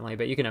constantly.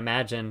 But you can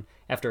imagine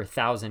after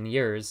 1,000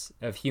 years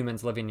of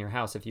humans living in your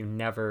house, if you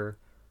never,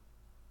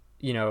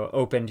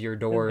 opened your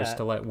doors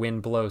to let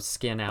wind blow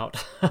skin out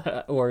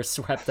or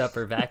swept up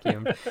or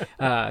vacuumed,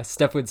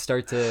 stuff would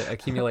start to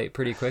accumulate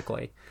pretty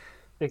quickly.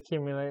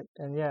 Accumulate,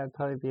 and yeah, it'd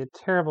probably be a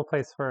terrible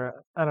place for,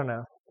 I don't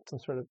know, some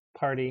sort of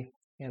party,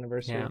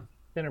 anniversary,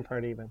 dinner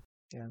party even.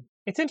 Yeah.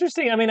 It's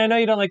interesting. I mean, I know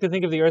you don't like to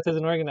think of the Earth as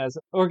an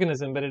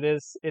organism, but it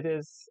is,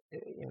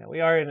 we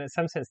are in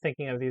some sense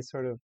thinking of these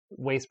sort of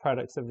waste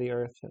products of the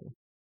Earth and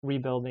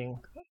rebuilding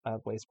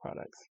of waste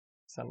products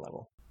at some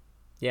level.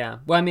 Yeah.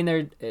 Well, I mean,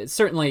 there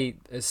certainly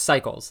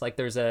cycles. Like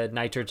there's a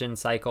nitrogen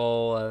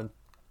cycle, a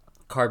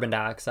carbon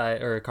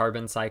dioxide or a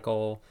carbon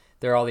cycle.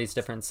 There are all these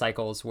different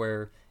cycles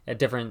where at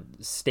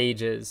different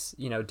stages,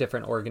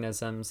 different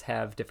organisms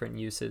have different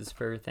uses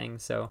for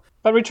things. So,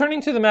 but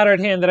returning to the matter at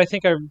hand that I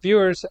think our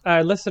viewers,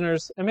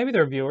 listeners, and maybe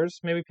they're viewers,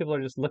 maybe people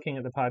are just looking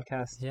at the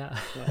podcast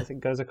as it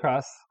goes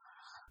across.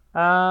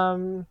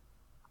 Animal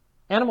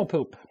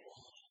poop.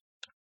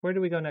 Where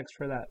do we go next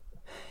for that?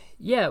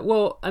 Yeah,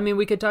 well, I mean,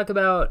 we could talk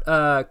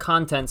about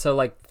content. So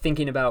like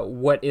thinking about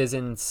what is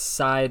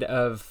inside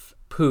of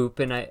poop.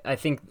 And I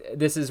think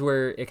this is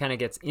where it kind of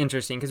gets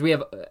interesting, because we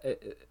have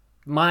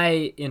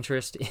my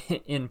interest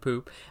in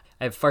poop.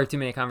 I have far too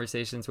many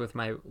conversations with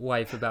my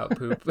wife about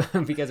poop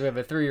because we have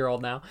a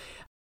 3-year-old now.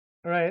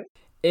 Right.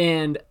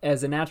 And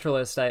as a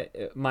naturalist,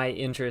 my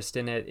interest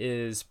in it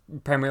is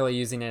primarily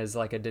using it as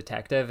like a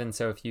detective. And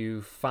so if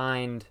you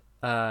find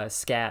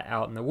scat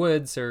out in the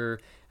woods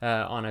or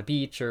on a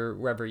beach or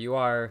wherever you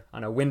are,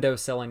 on a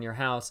windowsill in your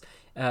house,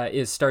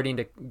 is starting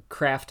to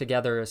craft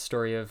together a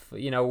story of,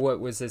 what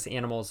was this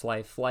animal's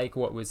life like?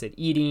 What was it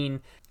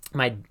eating?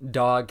 My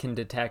dog can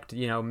detect,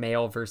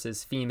 male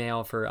versus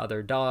female for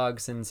other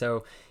dogs. And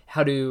so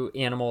how do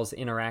animals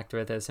interact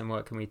with us and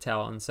what can we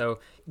tell? And so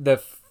the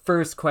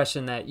first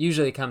question that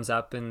usually comes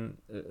up, and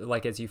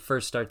like as you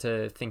first start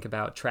to think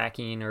about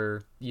tracking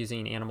or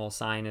using animal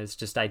sign, is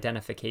just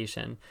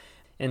identification.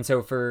 And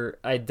so for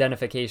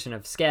identification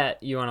of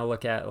scat, you want to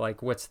look at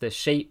like what's the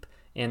shape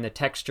and the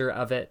texture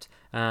of it,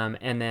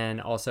 and then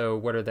also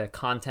what are the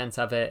contents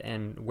of it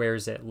and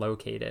where's it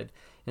located.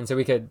 And so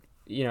we could,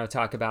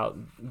 talk about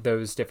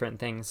those different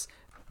things,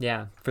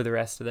 for the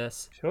rest of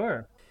this.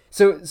 Sure.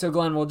 So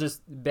Glenn, we'll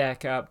just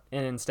back up,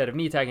 and instead of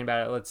me talking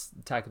about it, let's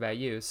talk about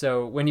you.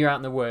 So when you're out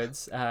in the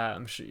woods,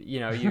 I'm sure,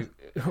 you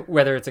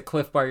whether it's a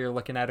cliff bar you're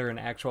looking at or an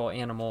actual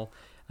animal,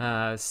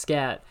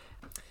 scat,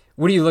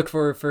 what do you look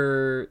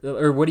for,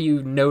 or what do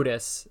you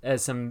notice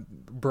as some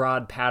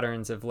broad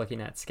patterns of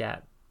looking at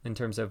scat in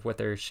terms of what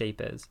their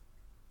shape is?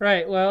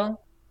 Right.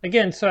 Well,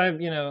 again, so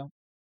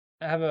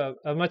I have a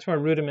much more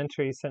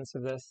rudimentary sense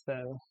of this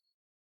than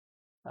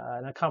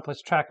an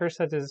accomplished tracker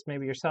such as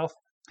maybe yourself.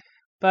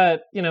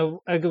 But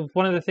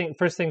one of the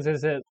first things,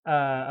 is it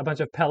a bunch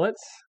of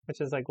pellets,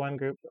 which is like one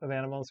group of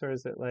animals, or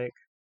is it like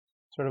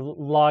sort of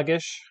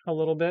loggish a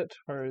little bit,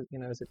 or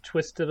is it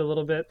twisted a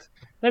little bit?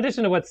 In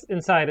addition to what's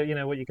inside,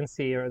 what you can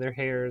see, or their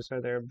hairs, or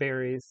their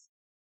berries.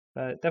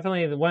 But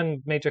definitely, the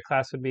one major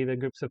class would be the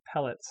groups of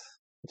pellets,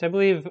 which I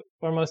believe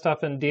are most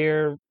often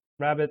deer,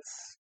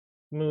 rabbits,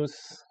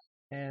 moose,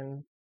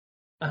 and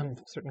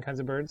certain kinds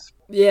of birds.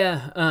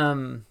 Yeah,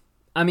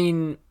 I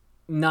mean,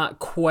 not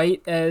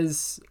quite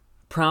as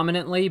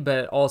prominently,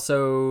 but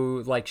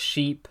also like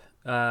sheep,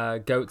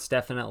 goats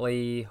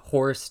definitely,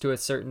 horse to a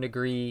certain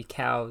degree,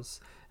 cows,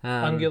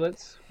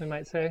 ungulates, we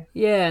might say.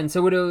 Yeah, and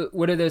so what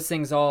do those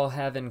things all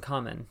have in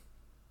common?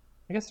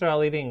 I guess they're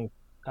all eating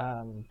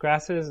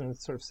grasses and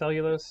sort of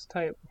cellulose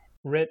type,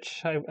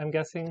 rich, I'm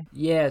guessing.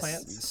 Yes,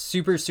 plants.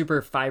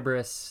 super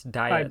fibrous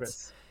diets.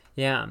 Fibrous.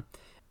 Yeah.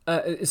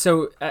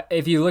 So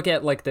if you look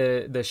at like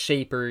the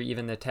shape or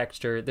even the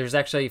texture, there's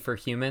actually, for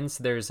humans,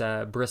 there's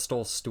a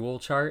Bristol stool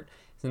chart,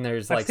 and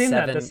there's like I've seen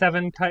that, the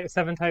seven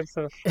types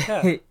of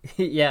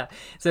yeah.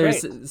 So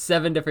there's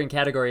 7 different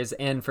categories,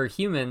 and for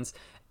humans,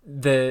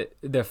 the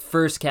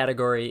first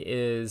category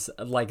is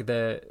like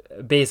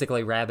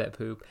basically rabbit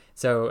poop.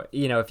 So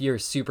if you're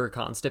super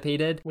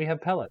constipated, we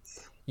have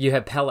pellets. You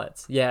have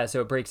pellets, yeah.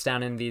 So it breaks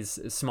down in these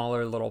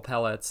smaller little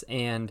pellets,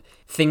 and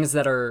things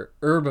that are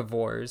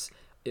herbivores.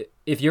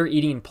 If you're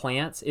eating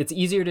plants, it's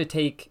easier to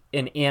take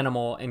an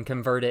animal and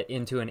convert it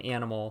into an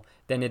animal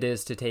than it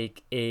is to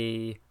take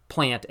a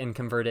plant and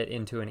convert it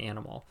into an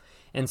animal.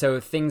 And so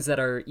things that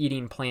are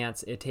eating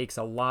plants, it takes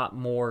a lot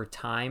more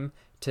time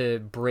to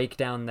break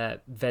down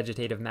that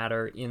vegetative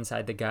matter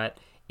inside the gut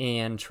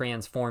and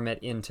transform it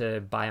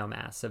into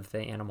biomass of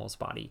the animal's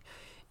body.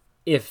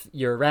 If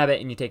you're a rabbit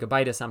and you take a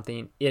bite of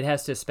something, it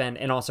has to spend,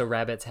 and also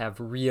rabbits have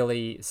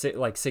really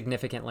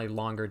significantly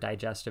longer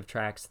digestive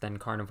tracts than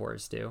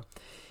carnivores do.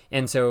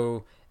 And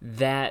so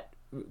that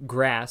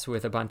grass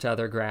with a bunch of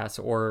other grass,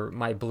 or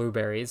my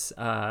blueberries,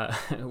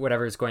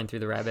 whatever is going through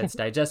the rabbit's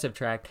digestive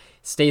tract,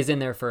 stays in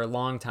there for a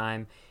long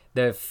time.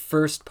 The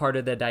first part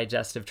of the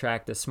digestive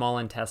tract, the small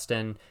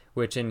intestine,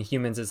 which in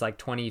humans is like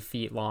 20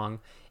 feet long,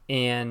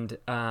 and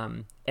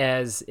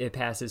as it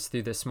passes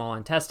through the small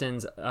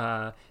intestines,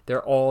 there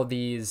are all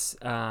these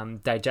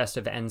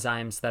digestive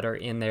enzymes that are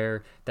in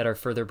there that are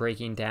further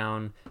breaking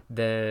down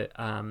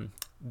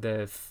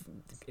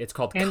it's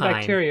called chyme.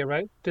 Bacteria,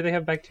 right? Do they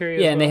have bacteria?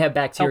 Yeah, and they have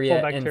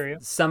bacteria, bacteria.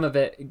 And some of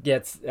it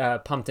gets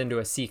pumped into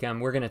a cecum.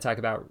 We're going to talk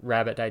about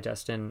rabbit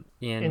digestion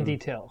in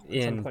detail.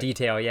 In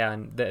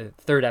the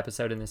 3rd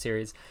episode in the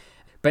series.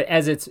 But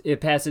as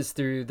it passes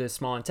through the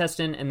small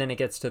intestine, and then it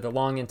gets to the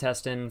long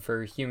intestine.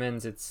 For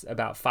humans, it's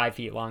about 5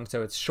 feet long,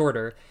 so it's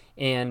shorter.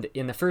 And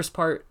in the first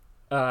part,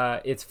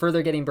 it's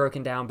further getting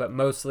broken down, but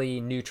mostly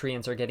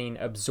nutrients are getting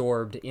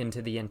absorbed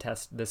into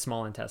the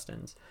small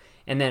intestines.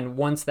 And then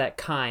once that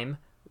chyme,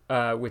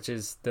 which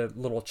is the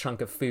little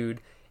chunk of food,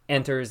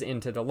 enters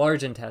into the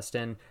large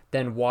intestine,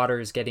 then water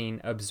is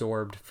getting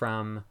absorbed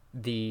from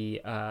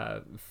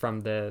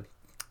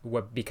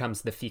what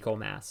becomes the fecal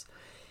mass.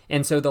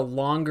 And so the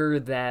longer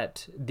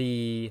that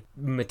the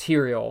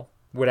material,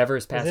 whatever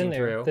is passing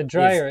through, the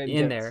drier is it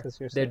in gets,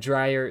 there, the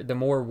drier, the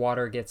more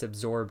water gets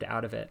absorbed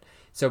out of it.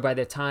 So by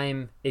the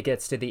time it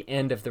gets to the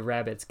end of the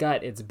rabbit's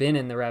gut, it's been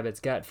in the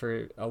rabbit's gut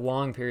for a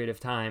long period of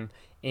time,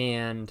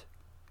 and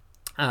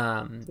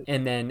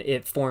then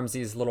it forms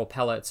these little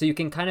pellets. So you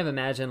can kind of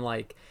imagine,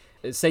 like,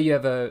 say you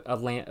have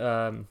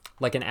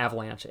like an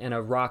avalanche and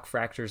a rock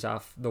fractures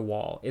off the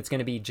wall. It's going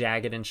to be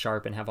jagged and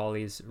sharp and have all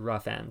these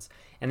rough ends.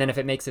 And then if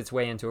it makes its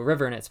way into a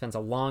river and it spends a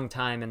long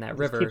time in that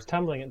river, keeps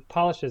tumbling, it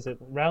polishes it,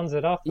 rounds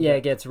it off.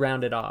 It gets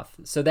rounded off.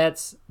 So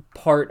that's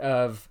part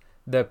of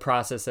the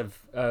process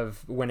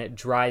of when it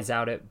dries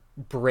out, it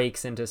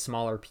breaks into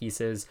smaller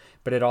pieces,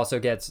 but it also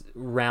gets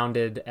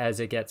rounded as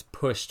it gets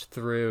pushed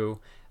through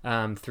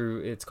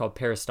it's called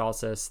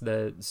peristalsis,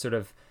 the sort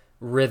of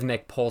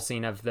rhythmic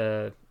pulsing of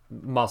the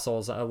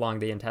muscles along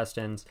the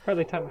intestines.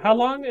 Partly time. How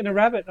long in a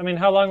rabbit? I mean,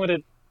 how long would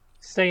it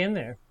stay in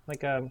there?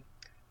 Like a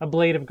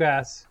blade of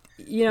grass.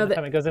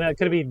 Time it goes in.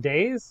 Could it be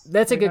days?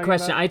 That's a good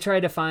question. I try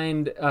to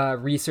find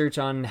research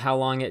on how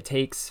long it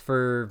takes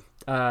for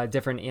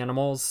different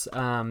animals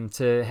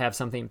to have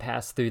something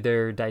pass through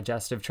their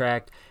digestive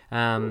tract.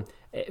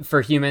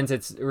 For humans,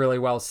 it's really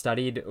well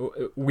studied.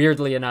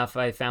 Weirdly enough,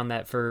 I found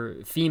that for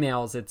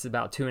females, it's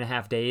about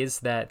 2.5 days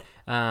that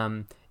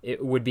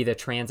it would be the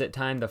transit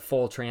time, the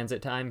full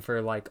transit time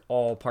for like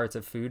all parts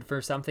of food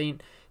for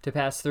something to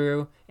pass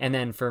through. And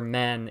then for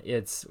men,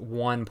 it's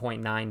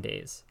 1.9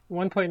 days.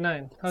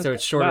 1.9. So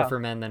it's shorter for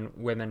men than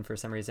women for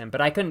some reason.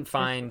 But I couldn't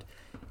find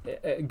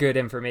good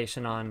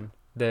information on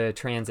the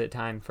transit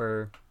time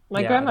for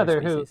my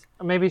grandmother, who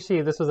maybe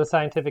this was a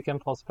scientific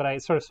impulse, but I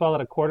sort of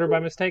swallowed a quarter by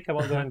mistake. I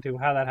won't go into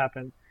how that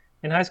happened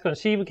in high school. And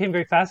she became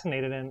very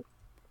fascinated, and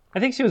I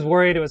think she was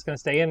worried it was going to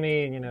stay in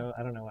me, and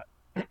I don't know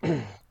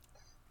what,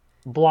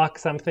 block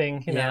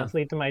something,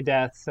 lead to my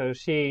death. So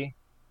she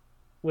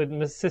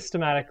would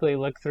systematically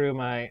look through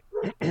my,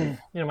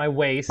 my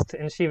waist,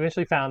 and she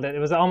eventually found it. It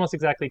was almost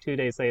exactly 2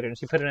 days later, and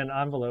she put it in an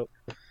envelope,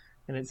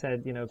 and it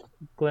said,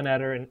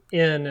 Glenetta, and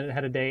in, and it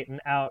had a date, and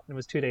out, and it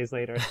was 2 days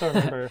later. I still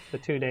remember the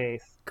 2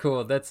 days.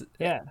 Cool. That's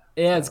yeah.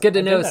 It's good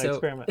to know. So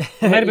experiment.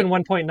 It might have been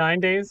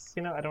 1.9 days.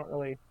 I don't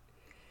really.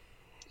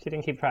 She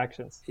didn't keep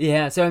fractions.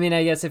 Yeah, so I mean,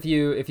 I guess if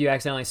you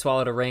accidentally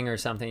swallowed a ring or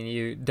something,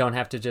 you don't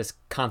have to just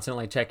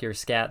constantly check your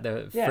scat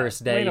the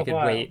first day. You could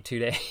wait 2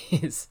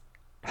 days.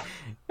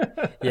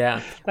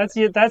 Yeah, that's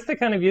the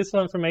kind of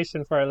useful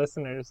information for our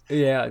listeners.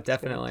 Yeah,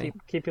 definitely.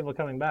 Keep people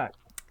coming back.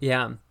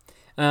 Yeah.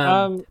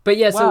 But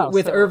yeah, so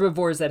with so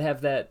herbivores that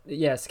have that,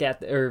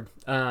 scat or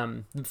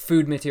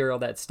food material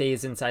that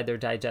stays inside their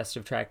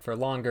digestive tract for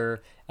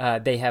longer,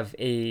 they have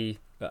a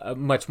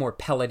much more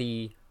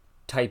pellety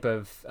type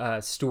of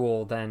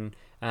stool than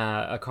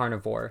a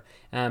carnivore.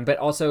 But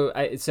also,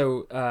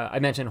 I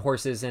mentioned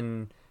horses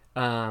and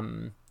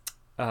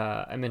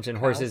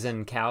horses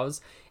and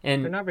cows,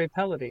 and they're not very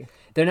pellety.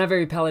 They're not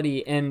very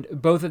pellety, and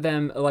both of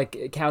them,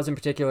 like cows in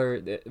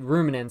particular,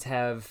 ruminants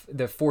have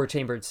the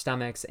 4-chambered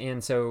stomachs,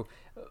 and so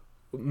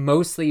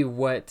mostly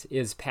what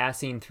is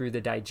passing through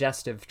the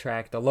digestive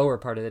tract, the lower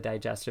part of the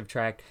digestive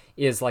tract,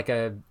 is like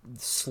a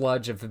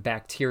sludge of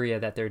bacteria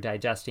that they're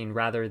digesting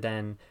rather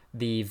than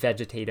the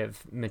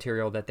vegetative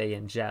material that they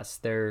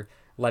ingest. They're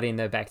letting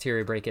the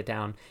bacteria break it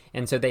down.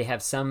 And so they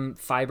have some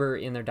fiber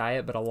in their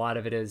diet, but a lot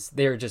of it is,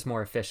 they're just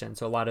more efficient.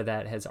 So a lot of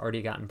that has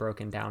already gotten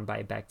broken down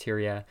by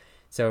bacteria.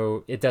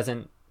 So it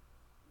doesn't,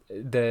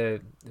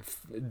 the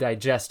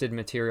digested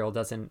material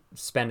doesn't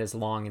spend as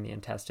long in the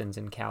intestines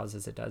in cows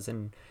as it does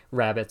in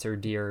rabbits or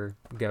deer,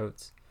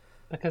 goats.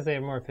 Because they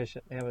are more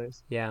efficient. They have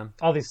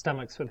all these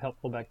stomachs would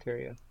help kill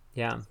bacteria.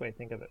 Yeah. That's the way I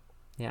think of it.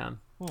 Yeah.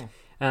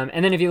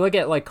 And then if you look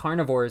at like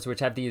carnivores, which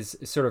have these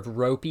sort of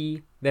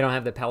ropey, they don't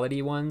have the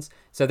pellety ones.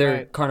 So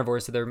they're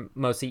carnivores, so they're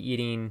mostly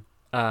eating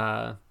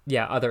other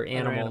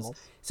animals.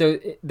 So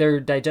their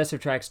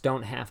digestive tracts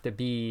don't have to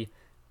be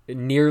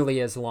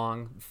nearly as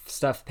long.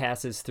 Stuff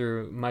passes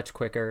through much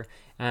quicker.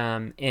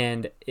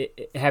 And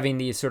having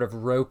these sort of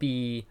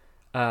ropey,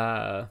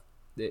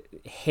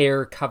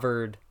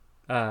 hair-covered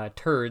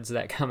turds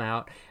that come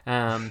out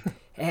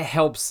it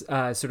helps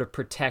sort of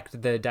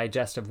protect the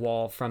digestive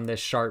wall from the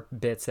sharp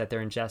bits that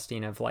they're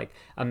ingesting of like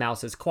a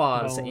mouse's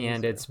claws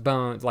and its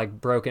bones,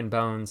 like broken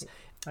bones.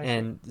 But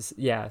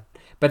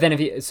then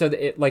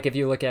if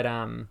you look at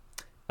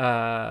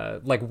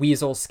like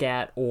weasel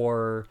scat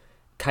or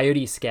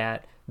coyote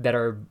scat that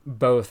are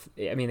both,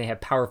 I mean, they have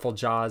powerful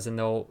jaws and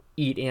they'll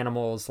eat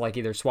animals, like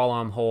either swallow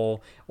them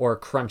whole or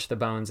crunch the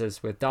bones,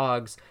 as with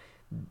dogs.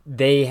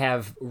 They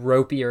have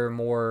ropier,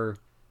 more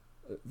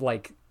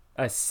like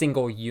a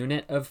single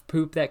unit of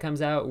poop that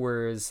comes out,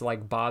 whereas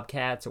like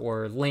bobcats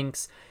or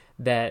lynx,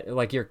 that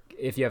like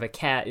if you have a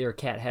cat, your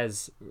cat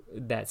has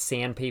that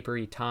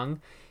sandpapery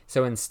tongue.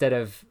 So instead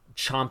of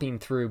chomping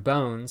through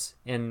bones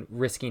and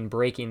risking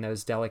breaking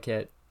those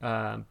delicate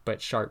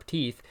but sharp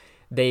teeth,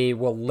 they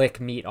will lick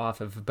meat off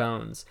of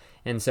bones.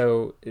 And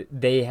so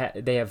they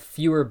have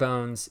fewer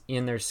bones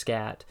in their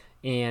scat,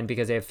 and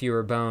because they have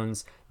fewer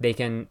bones, they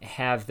can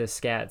have the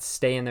scat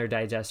stay in their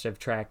digestive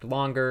tract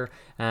longer.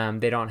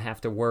 They don't have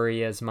to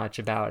worry as much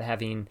about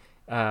having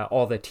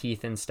all the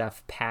teeth and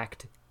stuff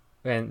packed,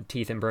 and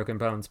teeth and broken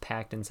bones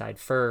packed inside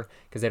fur,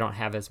 because they don't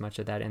have as much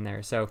of that in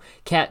there. So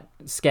cat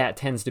scat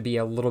tends to be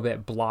a little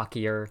bit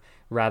blockier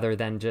rather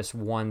than just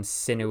one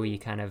sinewy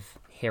kind of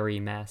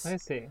hairy mess. I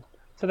see.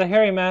 So the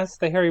hairy mess,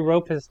 the hairy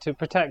rope, is to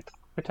protect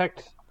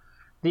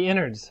the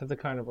innards of the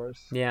carnivores.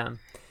 Yeah.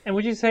 And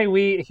would you say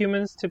we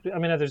humans, I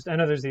know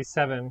there's these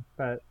 7,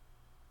 but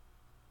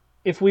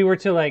if we were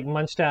to like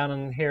munch down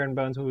on hair and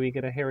bones, would we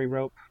get a hairy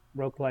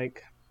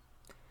rope-like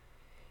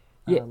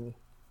elimination?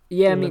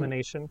 I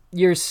mean,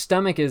 your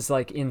stomach is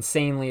like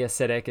insanely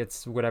acidic.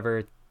 It's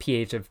whatever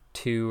pH of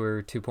 2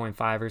 or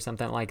 2.5 or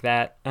something like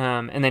that.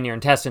 And then your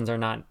intestines are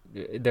not,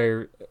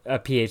 they're a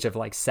pH of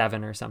like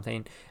 7 or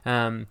something.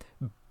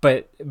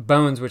 But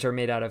bones, which are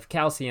made out of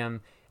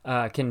calcium,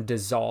 can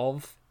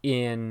dissolve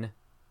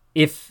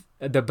if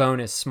the bone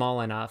is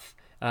small enough,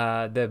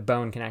 the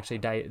bone can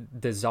actually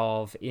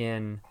dissolve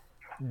in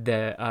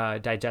the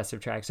digestive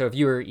tract. So if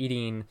you were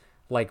eating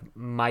like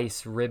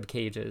mice rib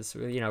cages,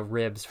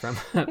 ribs from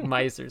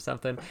mice or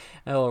something,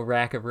 a little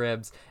rack of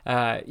ribs,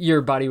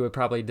 your body would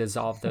probably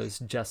dissolve those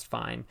just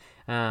fine.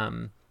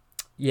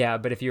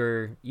 But if you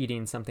were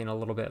eating something a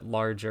little bit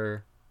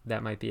larger,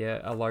 that might be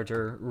a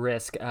larger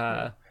risk.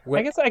 I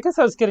guess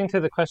I was getting to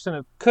the question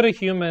of, could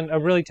a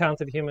really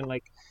talented human,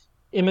 like,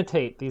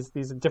 imitate these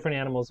different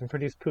animals and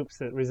produce poops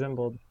that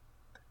resembled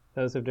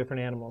those of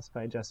different animals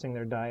by adjusting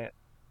their diet,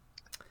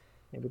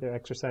 maybe their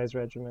exercise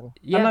regimen.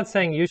 Yeah. I'm not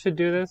saying you should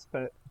do this,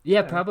 but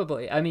yeah,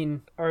 probably. I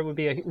mean, or it would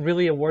be a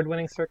really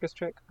award-winning circus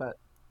trick, but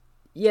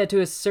yeah,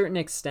 to a certain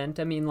extent.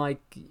 I mean,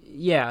 like,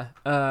 yeah,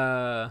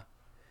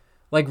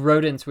 like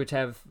rodents, which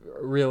have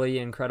really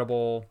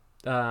incredible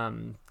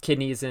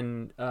kidneys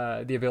and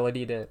the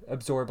ability to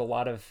absorb a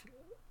lot of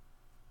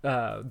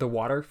the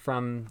water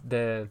from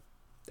the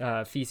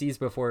feces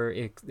before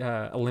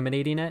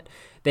eliminating it.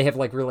 They have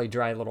like really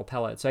dry little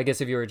pellets. So I guess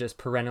if you were just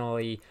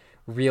perennially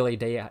really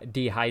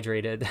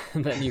dehydrated,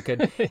 then you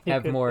could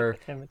have more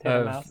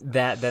of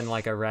that than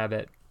like a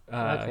rabbit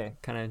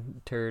kind of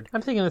turd.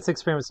 I'm thinking this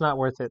experiment's not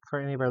worth it for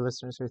any of our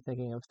listeners who are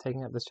thinking of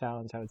taking up this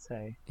challenge, I would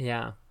say.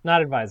 Yeah.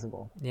 Not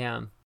advisable.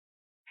 Yeah.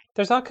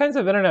 There's all kinds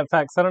of internet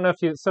facts. I don't know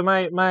if you... So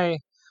my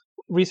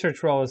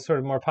research role is sort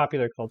of more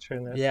popular culture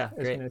in this. Yeah,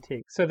 great.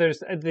 So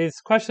there's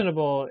these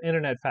questionable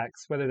internet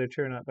facts, whether they're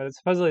true or not, but it's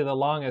supposedly the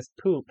longest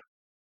poop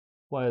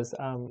was...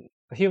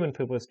 human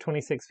poop was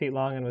 26 feet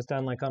long and was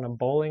done like on a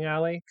bowling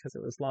alley because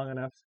it was long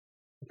enough.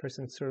 The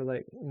person sort of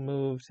like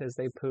moved as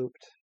they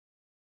pooped.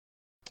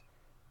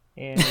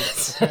 And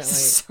apparently,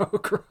 so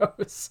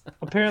gross.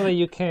 Apparently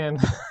you can,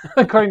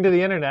 according to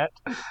the internet,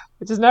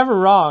 which is never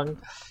wrong.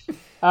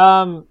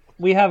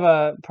 We have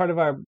a part of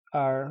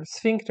our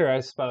sphincter,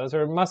 I suppose,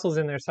 or muscles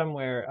in there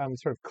somewhere,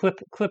 sort of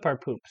clip our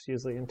poops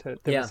usually into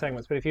different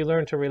segments. But if you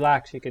learn to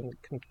relax, you can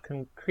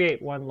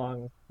create one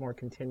long, more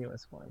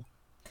continuous one.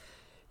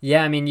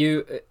 Yeah, I mean,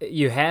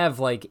 you have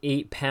like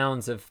 8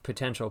 pounds of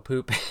potential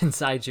poop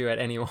inside you at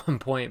any one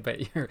point,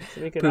 but your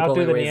poop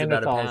only weighs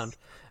about a pound.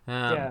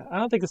 Yeah, I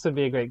don't think this would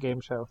be a great game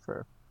show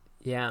for...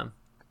 Yeah.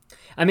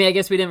 I mean, I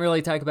guess we didn't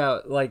really talk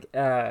about like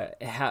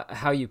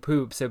how you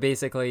poop. So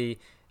basically,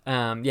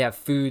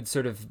 food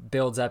sort of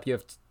builds up. You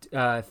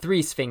have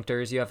 3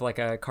 sphincters. You have like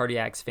a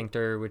cardiac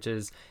sphincter, which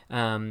is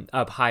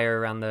up higher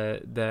around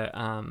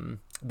the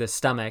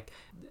stomach,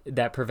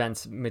 that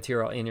prevents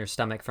material in your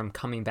stomach from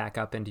coming back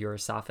up into your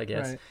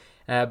esophagus.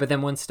 Right. But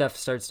then once stuff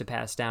starts to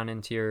pass down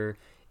into your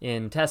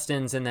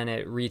intestines, and then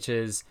it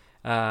reaches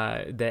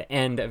the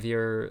end of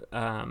your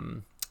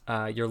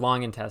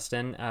long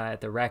intestine at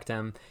the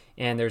rectum,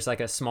 and there's like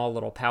a small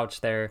little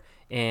pouch there,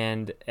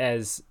 and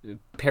as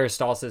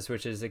peristalsis,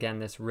 which is again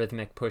this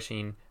rhythmic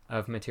pushing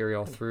of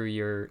material through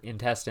your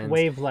intestines,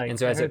 wave-like. And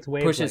so as it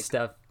pushes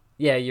stuff,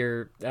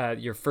 your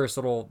first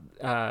little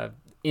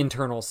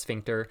internal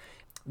sphincter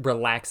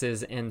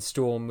relaxes and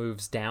stool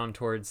moves down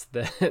towards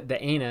the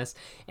anus,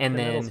 and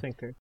then middle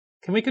sphincter.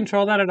 Can we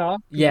control that at all?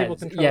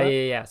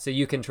 Yeah. So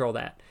you control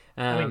that.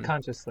 I mean,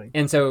 consciously.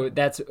 And so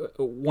that's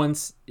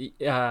once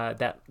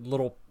that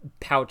little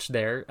pouch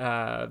there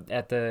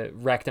at the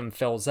rectum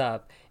fills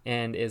up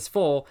and is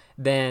full,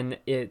 then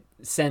it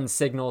sends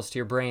signals to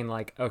your brain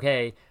like,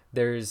 okay,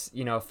 there's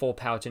a full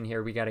pouch in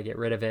here, we got to get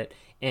rid of it.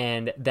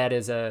 And that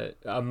is a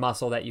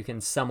muscle that you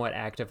can somewhat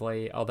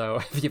actively, although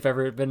if you've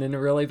ever been in a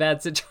really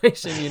bad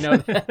situation, you know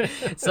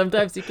that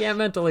sometimes you can't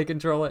mentally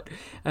control it.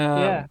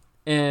 And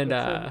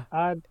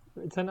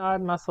it's an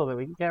odd muscle that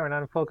we're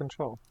not in full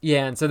control.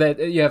 Yeah, and so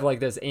that you have like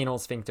this anal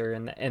sphincter,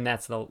 and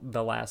that's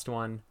the last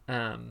one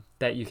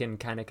that you can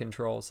kind of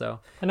control.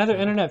 So another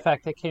internet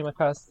fact I came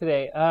across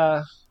today.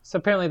 So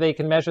apparently they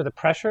can measure the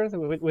pressure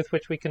with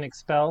which we can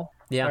expel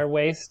our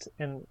waste,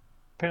 and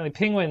apparently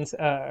penguins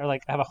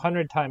have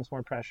 100 times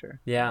more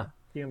pressure. Yeah,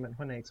 human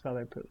when they expel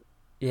their poop.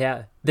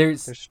 Yeah, they're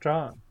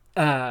strong.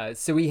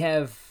 So we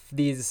have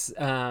these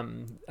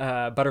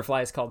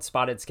butterflies called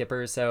spotted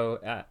skippers.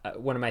 So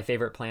one of my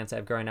favorite plants I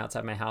have growing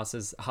outside my house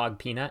is hog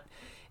peanut.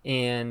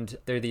 And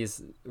they're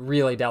these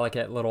really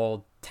delicate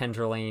little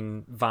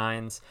tendriling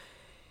vines.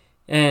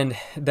 And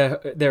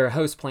they're a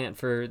host plant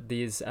for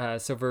these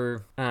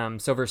silver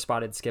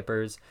spotted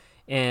skippers.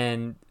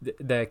 And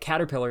the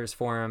caterpillars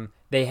for them,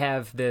 they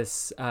have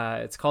this,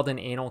 it's called an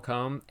anal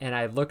comb. And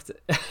I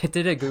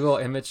did a Google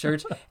image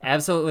search,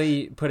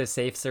 absolutely put a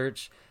safe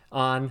search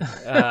on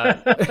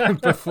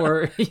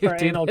before you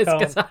do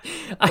this,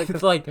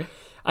 because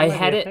I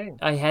had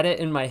it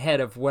in my head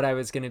of what I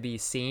was going to be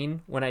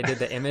seeing when I did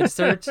the image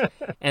search,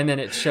 and then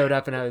it showed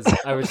up, and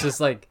I was just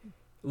like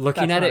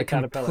looking at it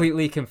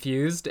completely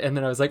confused, and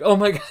then I was like, oh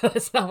my god,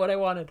 that's not what I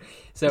wanted.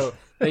 So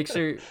make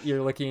sure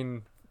you're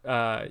looking.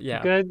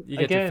 Good. You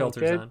get your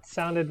filters good on.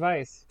 Sound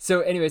advice. So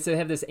anyway, so they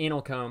have this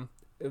anal comb.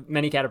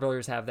 Many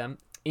caterpillars have them.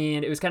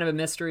 And it was kind of a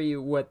mystery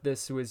what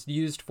this was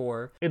used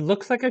for. It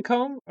looks like a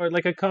comb, or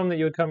like a comb that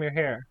you would comb your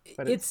hair.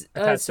 But it's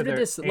sort of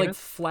this like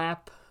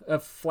flap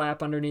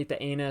underneath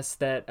the anus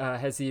that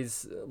has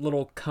these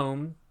little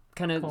comb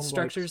kind of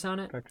structures on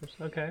it.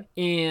 Okay.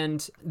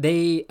 And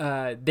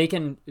they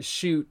can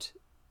shoot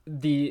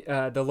the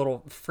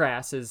little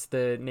frass is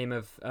the name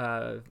of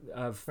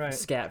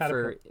Scat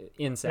for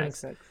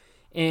insects.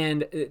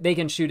 And they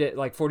can shoot it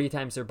like 40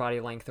 times their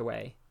body length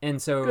away.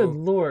 And so good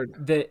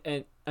Lord.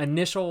 The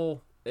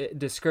initial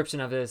description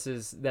of this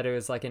is that it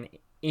was like an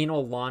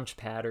anal launch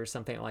pad or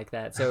something like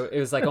that. So it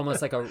was like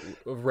almost like a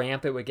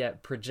ramp. It would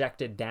get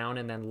projected down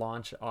and then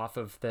launch off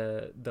of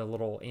the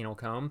little anal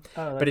comb.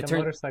 Oh, like but a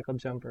motorcycle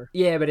jumper.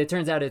 Yeah, but it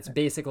turns out it's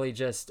basically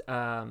just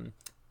like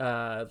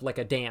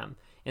a dam.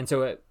 And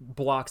so it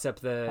blocks up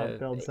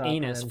the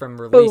anus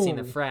from releasing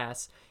the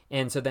frass.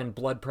 And so then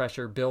blood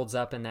pressure builds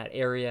up in that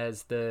area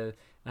as the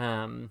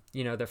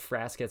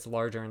frass gets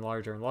larger and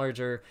larger and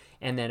larger.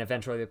 And then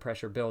eventually the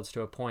pressure builds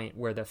to a point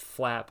where the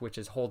flap, which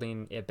is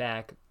holding it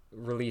back,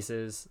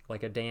 releases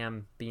like a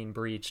dam being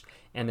breached.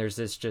 And there's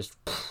this just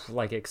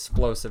like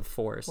explosive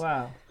force.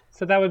 Wow.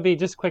 So that would be,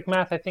 just quick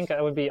math, I think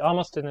that would be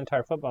almost an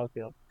entire football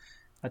field.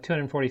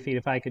 240 feet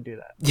if I could do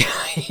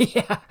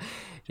that.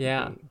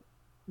 Yeah.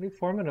 Be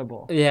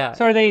formidable. Yeah.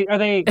 So are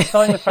they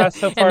expelling the frass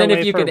so far away? And then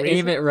if you could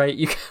aim it right,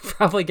 you could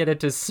probably get it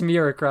to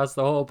smear across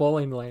the whole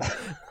bowling lane.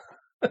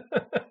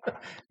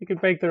 You could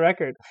break the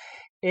record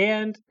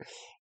and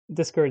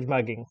discourage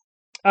mugging.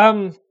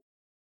 So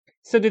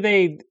do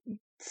they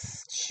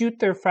shoot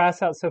their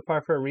frass out so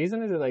far for a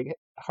reason? Is it like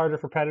harder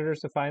for predators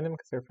to find them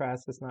because their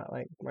frass is not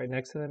like right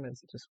next to them?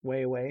 It's just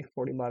way away,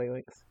 40 body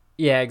lengths.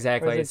 Yeah,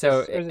 exactly.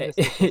 So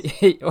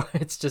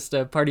it's just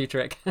a party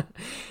trick.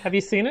 Have you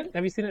seen it?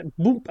 Have you seen it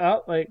boop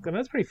out? Like,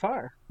 that's pretty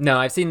far. No,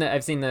 I've seen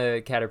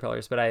the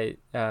caterpillars, but I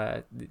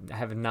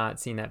have not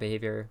seen that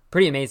behavior.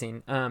 Pretty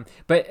amazing.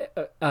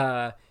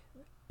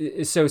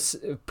 So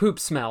poop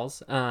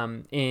smells,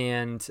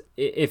 and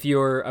if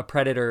you're a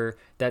predator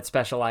that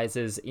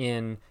specializes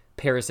in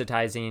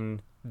parasitizing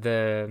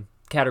the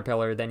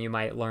caterpillar, then you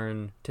might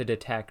learn to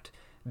detect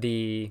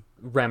the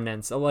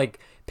remnants. Like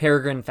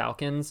peregrine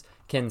falcons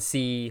can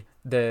see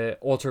the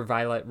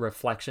ultraviolet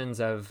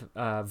reflections of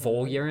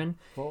vole urine.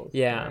 Voles,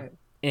 yeah. Right.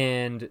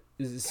 And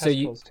so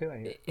you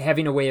too,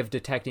 having a way of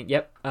detecting,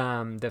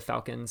 the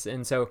falcons.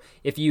 And so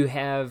if you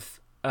have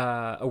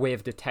a way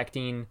of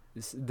detecting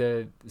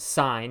the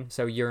sign,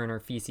 so urine or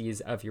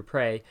feces of your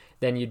prey,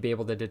 then you'd be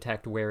able to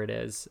detect where it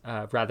is,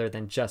 rather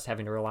than just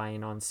having to rely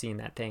on seeing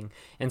that thing.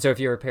 And so if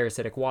you're a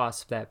parasitic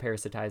wasp that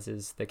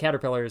parasitizes the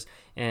caterpillars,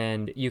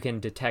 and you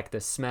can detect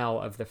the smell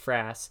of the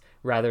frass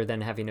rather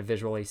than having to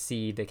visually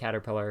see the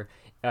caterpillar,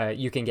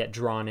 you can get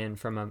drawn in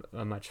from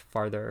a much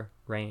farther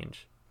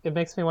range. It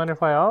makes me wonder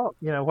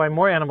why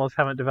more animals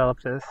haven't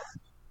developed this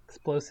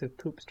explosive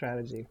poop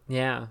strategy.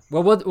 Yeah.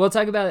 Well, we'll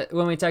talk about it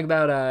when we talk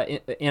about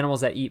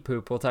animals that eat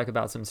poop. We'll talk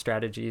about some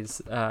strategies.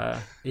 In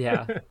a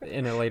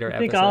later episode. I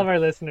think all of our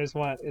listeners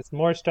want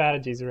more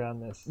strategies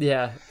around this.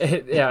 Yeah.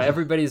 Yeah.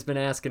 Everybody's been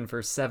asking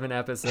for 7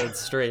 episodes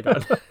straight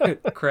on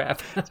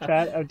crap.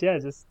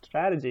 Just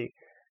strategy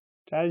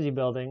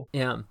building.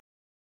 Yeah.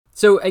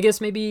 So I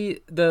guess maybe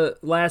the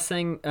last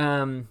thing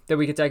that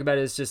we could talk about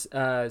is just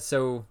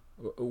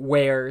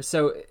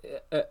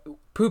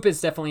poop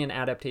is definitely an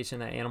adaptation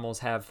that animals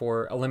have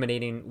for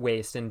eliminating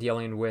waste and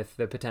dealing with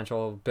the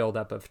potential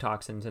buildup of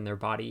toxins in their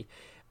body.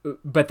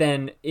 But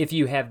then if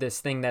you have this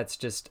thing that's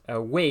just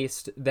a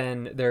waste,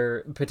 then there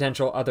are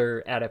potential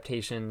other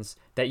adaptations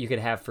that you could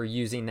have for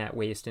using that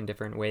waste in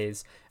different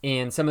ways.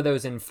 And some of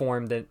those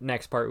inform the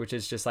next part, which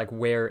is just like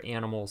where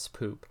animals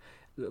poop.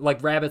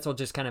 Like rabbits will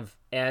just kind of,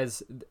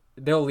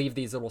 they'll leave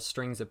these little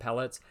strings of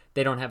pellets.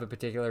 They don't have a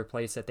particular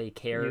place that they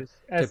care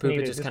to poop.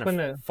 It just kind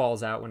of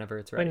falls out whenever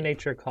it's ready. When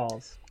nature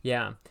calls.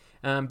 Yeah.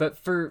 But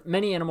for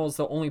many animals,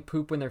 they'll only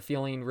poop when they're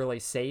feeling really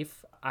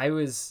safe. I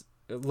was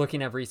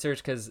looking at research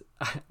because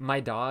my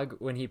dog,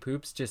 when he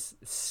poops, just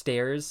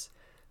stares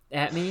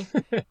at me,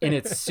 and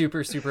it's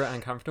super, super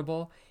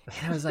uncomfortable.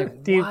 And I was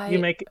like,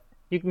 why?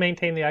 You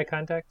maintain the eye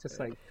contact? Just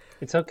like,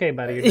 it's okay,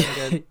 buddy. You're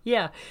doing good.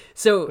 Yeah.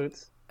 So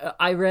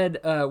I read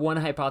one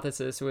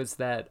hypothesis was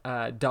that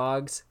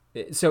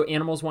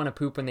animals want to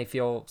poop when they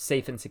feel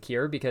safe and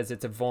secure because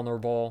it's a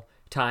vulnerable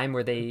time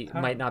where they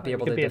might not be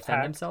able to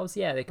defend themselves.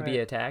 Yeah, they could be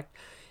attacked.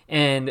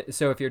 And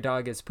so if your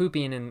dog is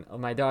pooping, and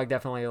my dog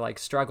definitely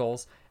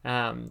struggles,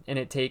 and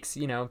it takes,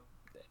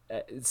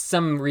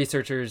 some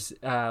researchers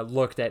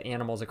looked at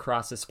animals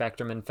across the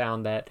spectrum and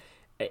found that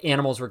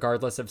animals,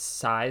 regardless of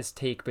size,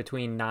 take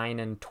between 9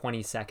 and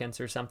 20 seconds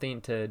or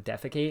something to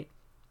defecate.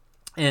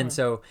 And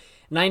so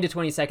 9 to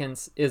 20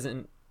 seconds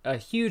isn't a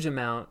huge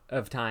amount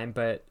of time,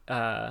 but,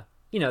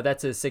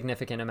 that's a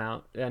significant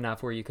amount,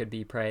 enough where you could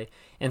be prey.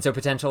 And so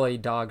potentially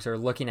dogs are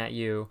looking at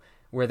you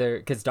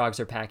because dogs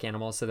are pack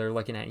animals. So they're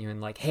looking at you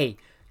and like, hey,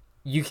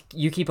 you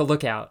keep a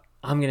lookout.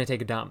 I'm going to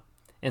take a dump.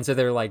 And so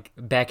they're like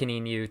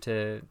beckoning you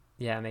to,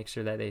 make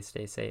sure that they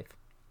stay safe.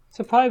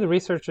 So probably the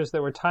researchers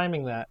that were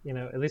timing that,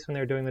 at least when they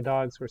were doing the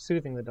dogs, were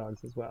soothing the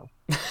dogs as well.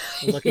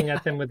 Looking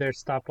at them with their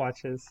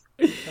stopwatches.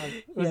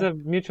 It was a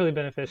mutually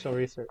beneficial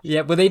research.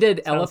 Yeah, well, they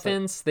did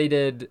elephants, they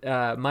did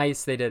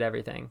mice, they did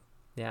everything.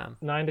 Yeah.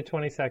 9 to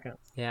 20 seconds.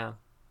 Yeah.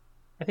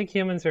 I think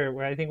humans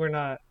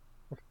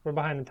we're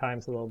behind the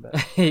times a little bit.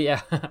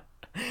 Yeah.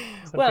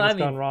 Something's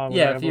gone wrong.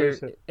 Yeah, if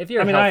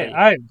you're healthy.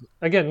 I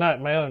again,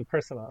 not my own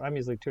personal. I'm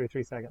usually 2 or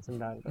 3 seconds and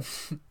done. But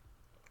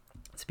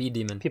speed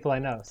demon. People I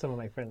know, some of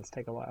my friends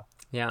take a while.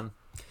 Yeah.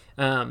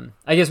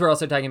 I guess we're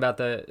also talking about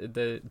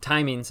the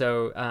timing.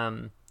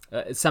 So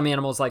some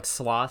animals like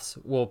sloths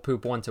will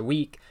poop once a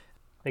week.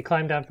 They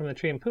climb down from the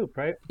tree and poop,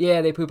 right?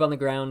 Yeah, they poop on the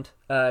ground.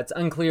 It's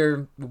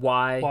unclear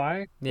why.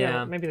 Why?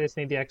 Yeah. Maybe they just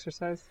need the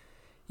exercise.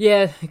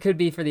 Yeah, it could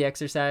be for the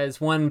exercise.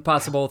 One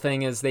possible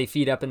thing is they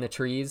feed up in the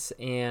trees,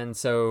 and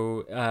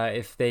so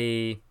if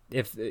they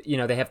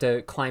have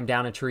to climb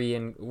down a tree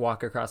and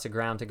walk across the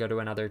ground to go to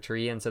another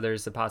tree, and so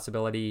there's the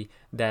possibility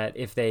that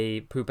if they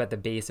poop at the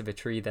base of a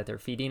tree that they're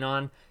feeding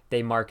on,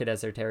 they mark it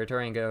as their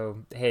territory and go,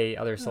 "Hey,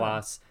 other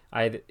sloths,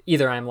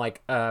 either I'm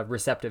like a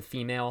receptive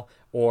female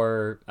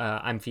or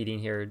I'm feeding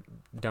here.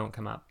 Don't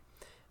come up."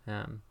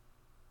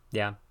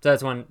 Yeah, so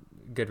that's one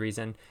good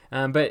reason.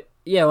 But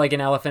yeah, like an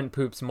elephant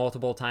poops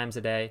multiple times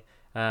a day.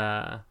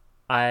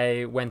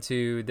 I went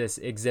to this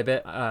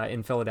exhibit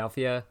in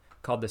Philadelphia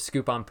called the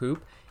Scoop on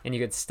Poop, and you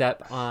could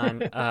step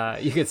on. I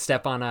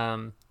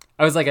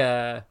was like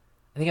I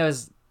think I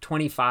was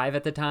 25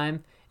 at the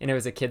time, and it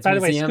was a kids By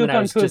the way, museum. Scoop And I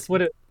on was Poop just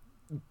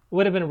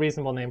would have been a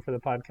reasonable name for the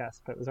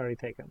podcast, but it was already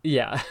taken.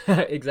 yeah,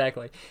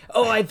 exactly.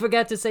 Oh, I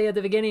forgot to say at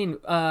the beginning,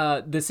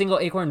 the Single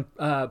Acorn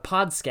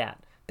Podscat.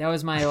 That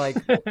was my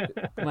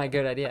my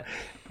good idea.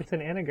 It's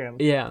an anagram.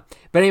 Yeah,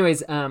 but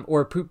anyways,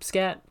 or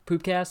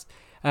poopcast.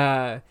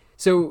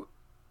 So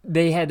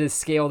they had this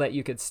scale that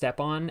you could step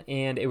on,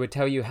 and it would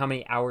tell you how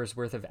many hours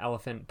worth of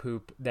elephant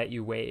poop that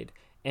you weighed.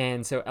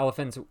 And so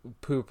elephants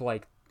poop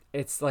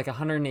it's like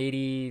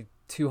 180,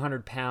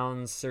 200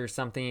 pounds or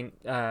something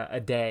a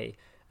day.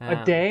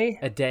 A day?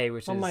 A day,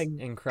 which is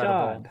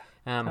incredible.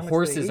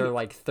 Horses are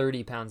like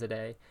 30 pounds a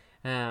day.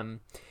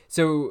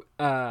 So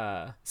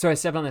I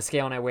stepped on the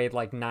scale and I weighed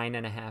like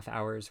 9.5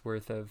 hours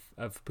worth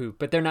of poop,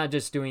 but they're not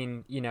just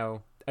doing,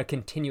 a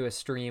continuous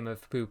stream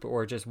of poop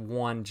or just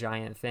one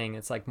giant thing.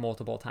 It's like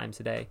multiple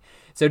times a day.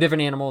 So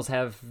different animals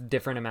have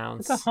different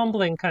amounts. It's a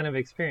humbling kind of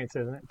experience,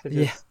 isn't it? To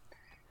just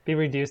be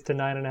reduced to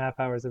 9.5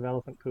 hours of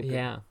elephant poop.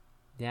 Yeah.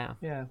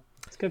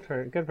 It's good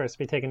for us to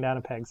be taken down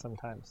a peg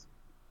sometimes.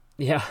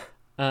 Yeah.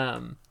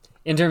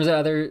 In terms of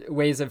other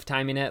ways of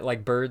timing it,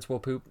 like birds will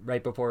poop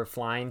right before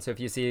flying. So if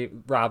you see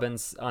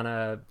robins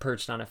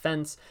perched on a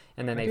fence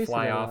and then they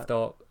fly off,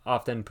 they'll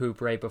often poop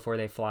right before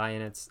they fly,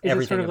 and it's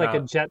everything. Is it sort of like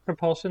a jet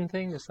propulsion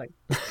thing? Just like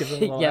give them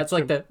a little yeah, it's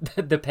like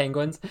the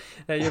penguins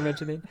that you're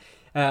mentioning.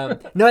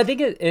 No, I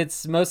think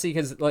it's mostly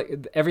because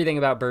like everything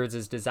about birds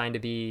is designed to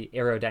be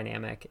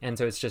aerodynamic, and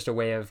so it's just a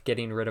way of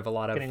getting rid of a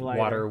lot of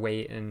water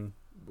weight and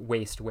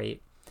waste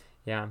weight.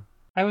 Yeah.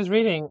 I was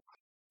reading.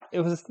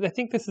 I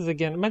think this is,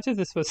 again, much of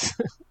this was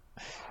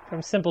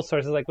from simple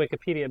sources like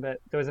Wikipedia, but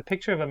there was a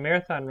picture of a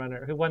marathon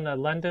runner who won the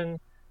London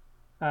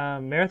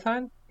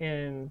marathon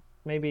in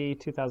maybe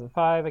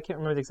 2005. I can't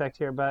remember the exact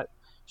year, but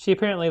she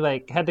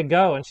apparently had to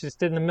go, and she just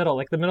stood in the middle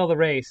of the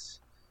race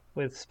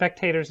with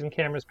spectators and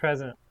cameras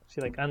present. She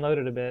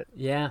unloaded a bit.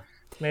 Yeah.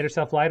 Made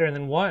herself lighter and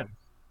then won.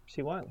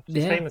 She won.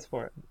 She's famous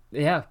for it.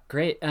 Yeah,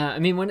 great. I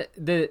mean, one of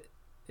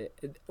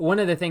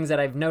the things that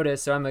I've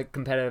noticed, so I'm a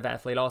competitive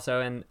athlete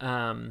also,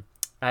 and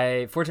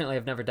I fortunately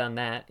have never done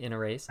that in a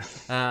race,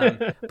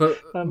 but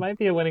that might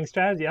be a winning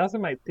strategy. I also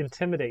might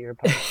intimidate your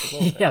opponent a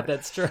little bit. Yeah,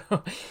 that's true.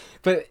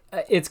 But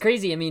it's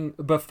crazy. I mean,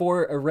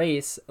 before a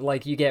race,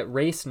 you get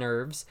race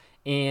nerves,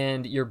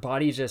 and your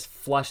body just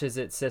flushes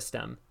its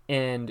system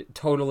and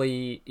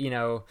totally,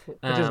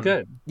 which is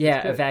good.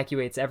 Yeah,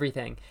 evacuates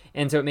everything,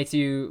 and so it makes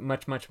you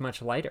much, much,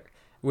 much lighter.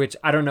 Which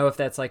I don't know if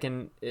that's like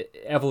an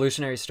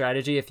evolutionary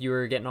strategy. If you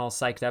were getting all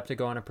psyched up to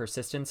go on a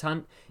persistence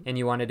hunt and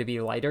you wanted to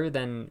be lighter,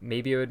 then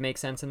maybe it would make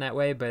sense in that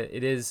way. But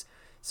it is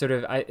sort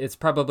of, it's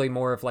probably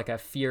more of like a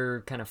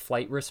fear kind of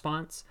flight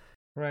response.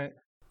 Right.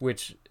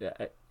 Which,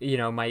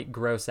 might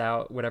gross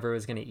out whatever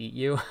was going to eat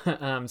you.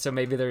 So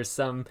maybe there's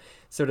some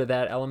sort of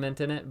that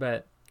element in it.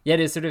 But yeah, it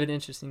is sort of an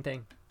interesting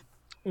thing.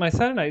 My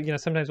son and I,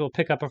 sometimes we'll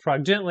pick up a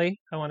frog gently,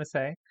 I want to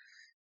say,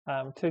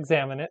 to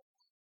examine it.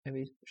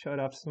 Maybe show it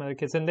off to some other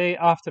kids, and they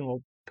often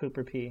will poop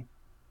or pee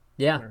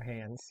on their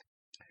hands.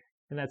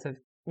 And that's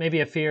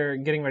maybe a fear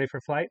getting ready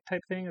for flight type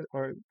thing,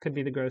 or it could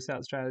be the gross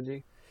out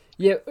strategy.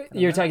 Yeah,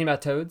 you're talking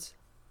about toads?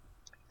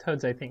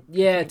 Toads, I think.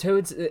 Yeah,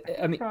 toads.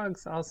 I mean,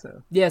 frogs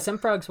also. Yeah, some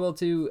frogs will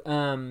too.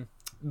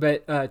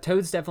 But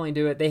toads definitely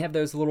do it. They have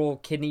those little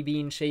kidney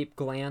bean shaped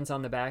glands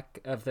on the back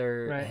of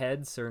their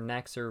heads or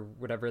necks or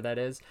whatever that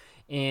is,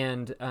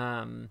 and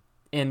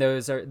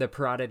those are the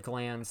parotid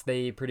glands.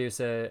 They produce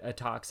a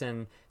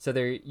toxin, so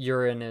their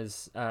urine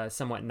is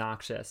somewhat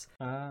noxious.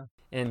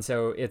 And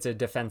so it's a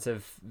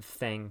defensive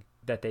thing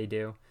that they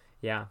do.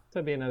 Yeah.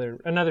 That'd be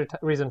another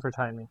reason for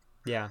timing.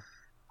 Yeah.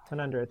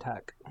 When under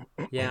attack.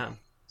 Yeah.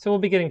 So we'll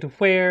be getting to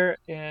where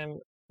in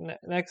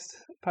next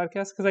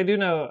podcast, because I do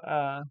know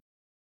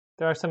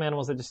there are some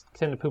animals that just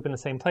tend to poop in the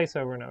same place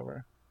over and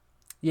over.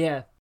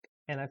 Yeah.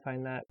 And I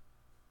find that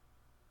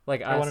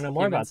I want to know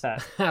more about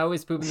that. I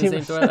always poop in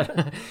the same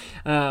toilet.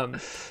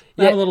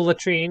 A little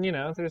latrine,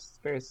 there's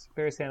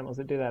various animals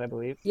that do that, I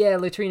believe. Yeah,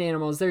 latrine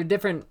animals. There are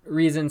different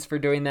reasons for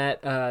doing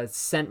that.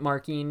 Scent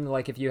marking,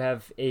 like if you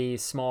have a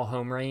small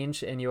home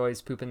range and you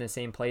always poop in the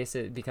same place,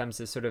 it becomes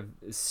a sort of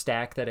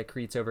stack that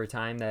accretes over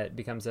time that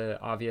becomes an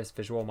obvious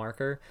visual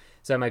marker.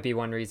 So that might be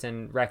one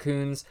reason.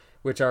 Raccoons,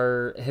 which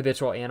are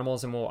habitual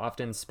animals and will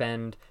often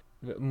spend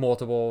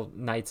multiple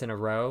nights in a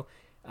row.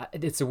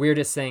 It's the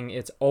weirdest thing.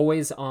 It's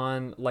always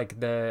on like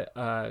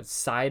the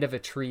side of a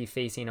tree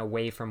facing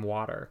away from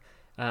water.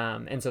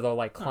 And so they'll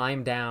like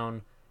climb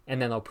down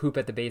and then they'll poop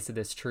at the base of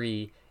this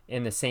tree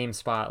in the same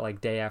spot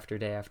like day after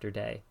day after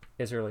day.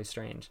 It's really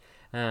strange.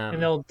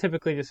 And they'll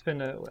typically just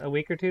spend a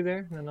week or two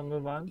there, and then they'll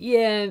move on?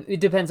 Yeah,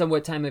 it depends on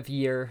what time of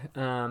year.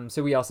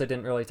 So we also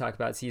didn't really talk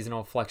about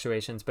seasonal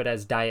fluctuations, but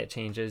as diet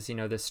changes,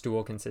 the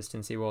stool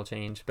consistency will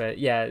change. But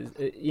yeah,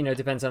 it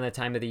depends on the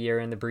time of the year.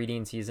 In the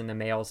breeding season, the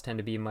males tend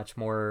to be much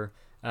more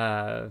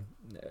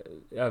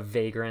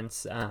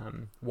vagrants,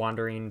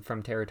 wandering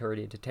from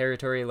territory to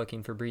territory,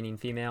 looking for breeding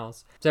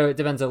females. So it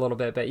depends a little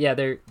bit, but yeah,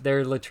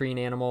 they're latrine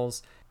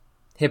animals.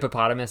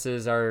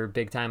 Hippopotamuses are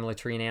big time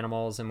latrine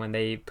animals, and when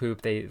they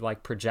poop, they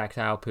like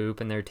projectile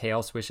poop and their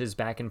tail swishes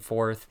back and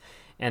forth,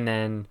 and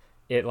then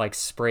it like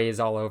sprays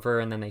all over,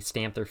 and then they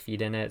stamp their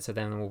feet in it. So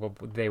then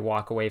they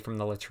walk away from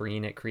the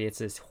latrine. It creates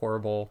this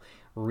horrible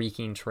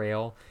reeking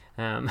trail.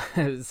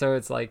 So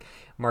it's like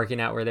marking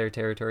out where their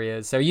territory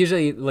is. So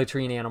usually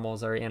latrine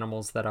animals are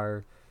animals that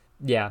are,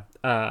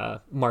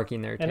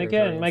 marking their territory. And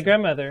again, my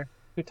grandmother,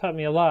 who taught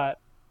me a lot,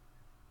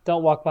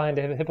 don't walk behind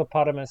a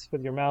hippopotamus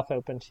with your mouth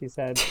open, she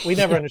said. We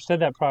never understood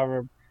that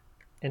proverb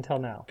until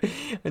now.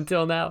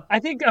 Until now. I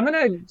think I'm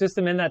going to just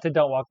amend that to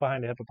don't walk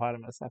behind a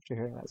hippopotamus after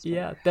hearing that story.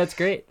 Yeah, that's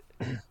great.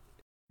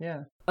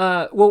 Yeah.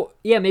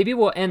 Maybe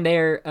we'll end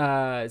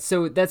there.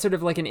 So that's sort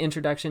of like an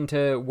introduction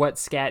to what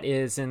Scat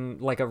is in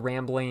like a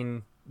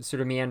rambling, sort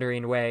of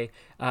meandering way.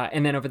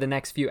 And then over the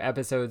next few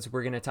episodes,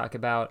 we're going to talk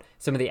about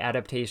some of the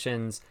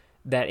adaptations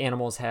that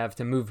animals have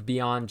to move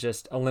beyond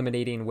just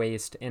eliminating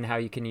waste, and how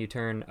you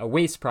turn a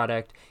waste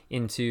product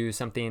into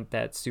something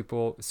that's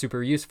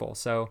super useful.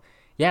 So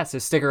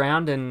stick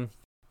around and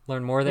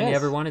learn more than you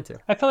ever wanted to.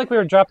 I feel like we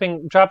were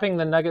dropping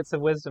the nuggets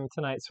of wisdom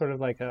tonight, sort of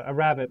like a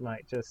rabbit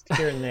might, just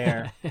here and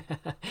there,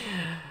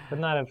 but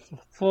not a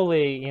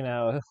fully,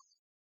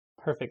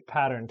 perfect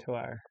pattern to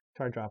our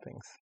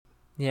droppings.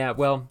 Yeah,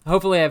 well,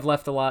 hopefully I've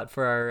left a lot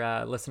for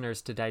our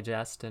listeners to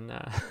digest, and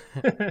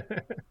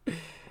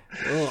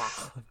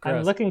ugh,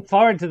 I'm looking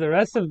forward to the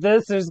rest of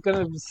this. There's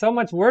going to be so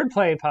much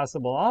wordplay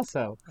possible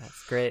also.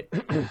 That's great.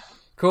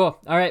 Cool.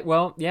 All right.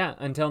 Well,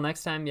 until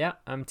next time. Yeah,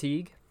 I'm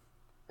Teague.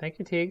 Thank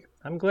you, Teague.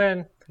 I'm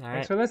Glenn.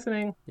 Thanks for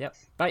listening. Yep.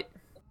 Bye.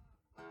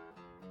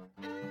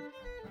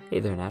 Hey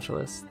there,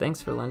 naturalists.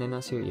 Thanks for lending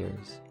us your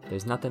ears.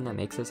 There's nothing that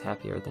makes us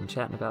happier than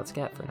chatting about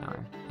Scat for an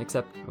hour.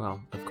 Except,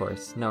 well, of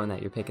course, knowing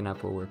that you're picking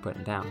up what we're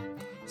putting down.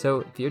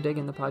 So if you're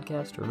digging the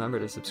podcast, remember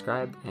to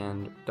subscribe,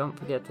 and don't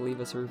forget to leave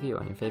us a review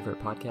on your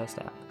favorite podcast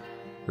app.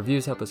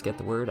 Reviews help us get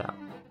the word out.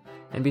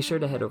 And be sure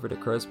to head over to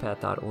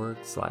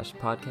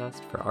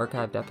crowspath.org/podcast for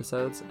archived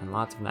episodes and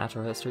lots of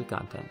natural history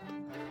content.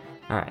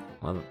 Alright,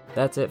 well,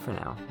 that's it for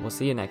now. We'll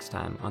see you next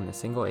time on the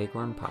Single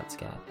Acorn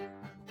Podscat.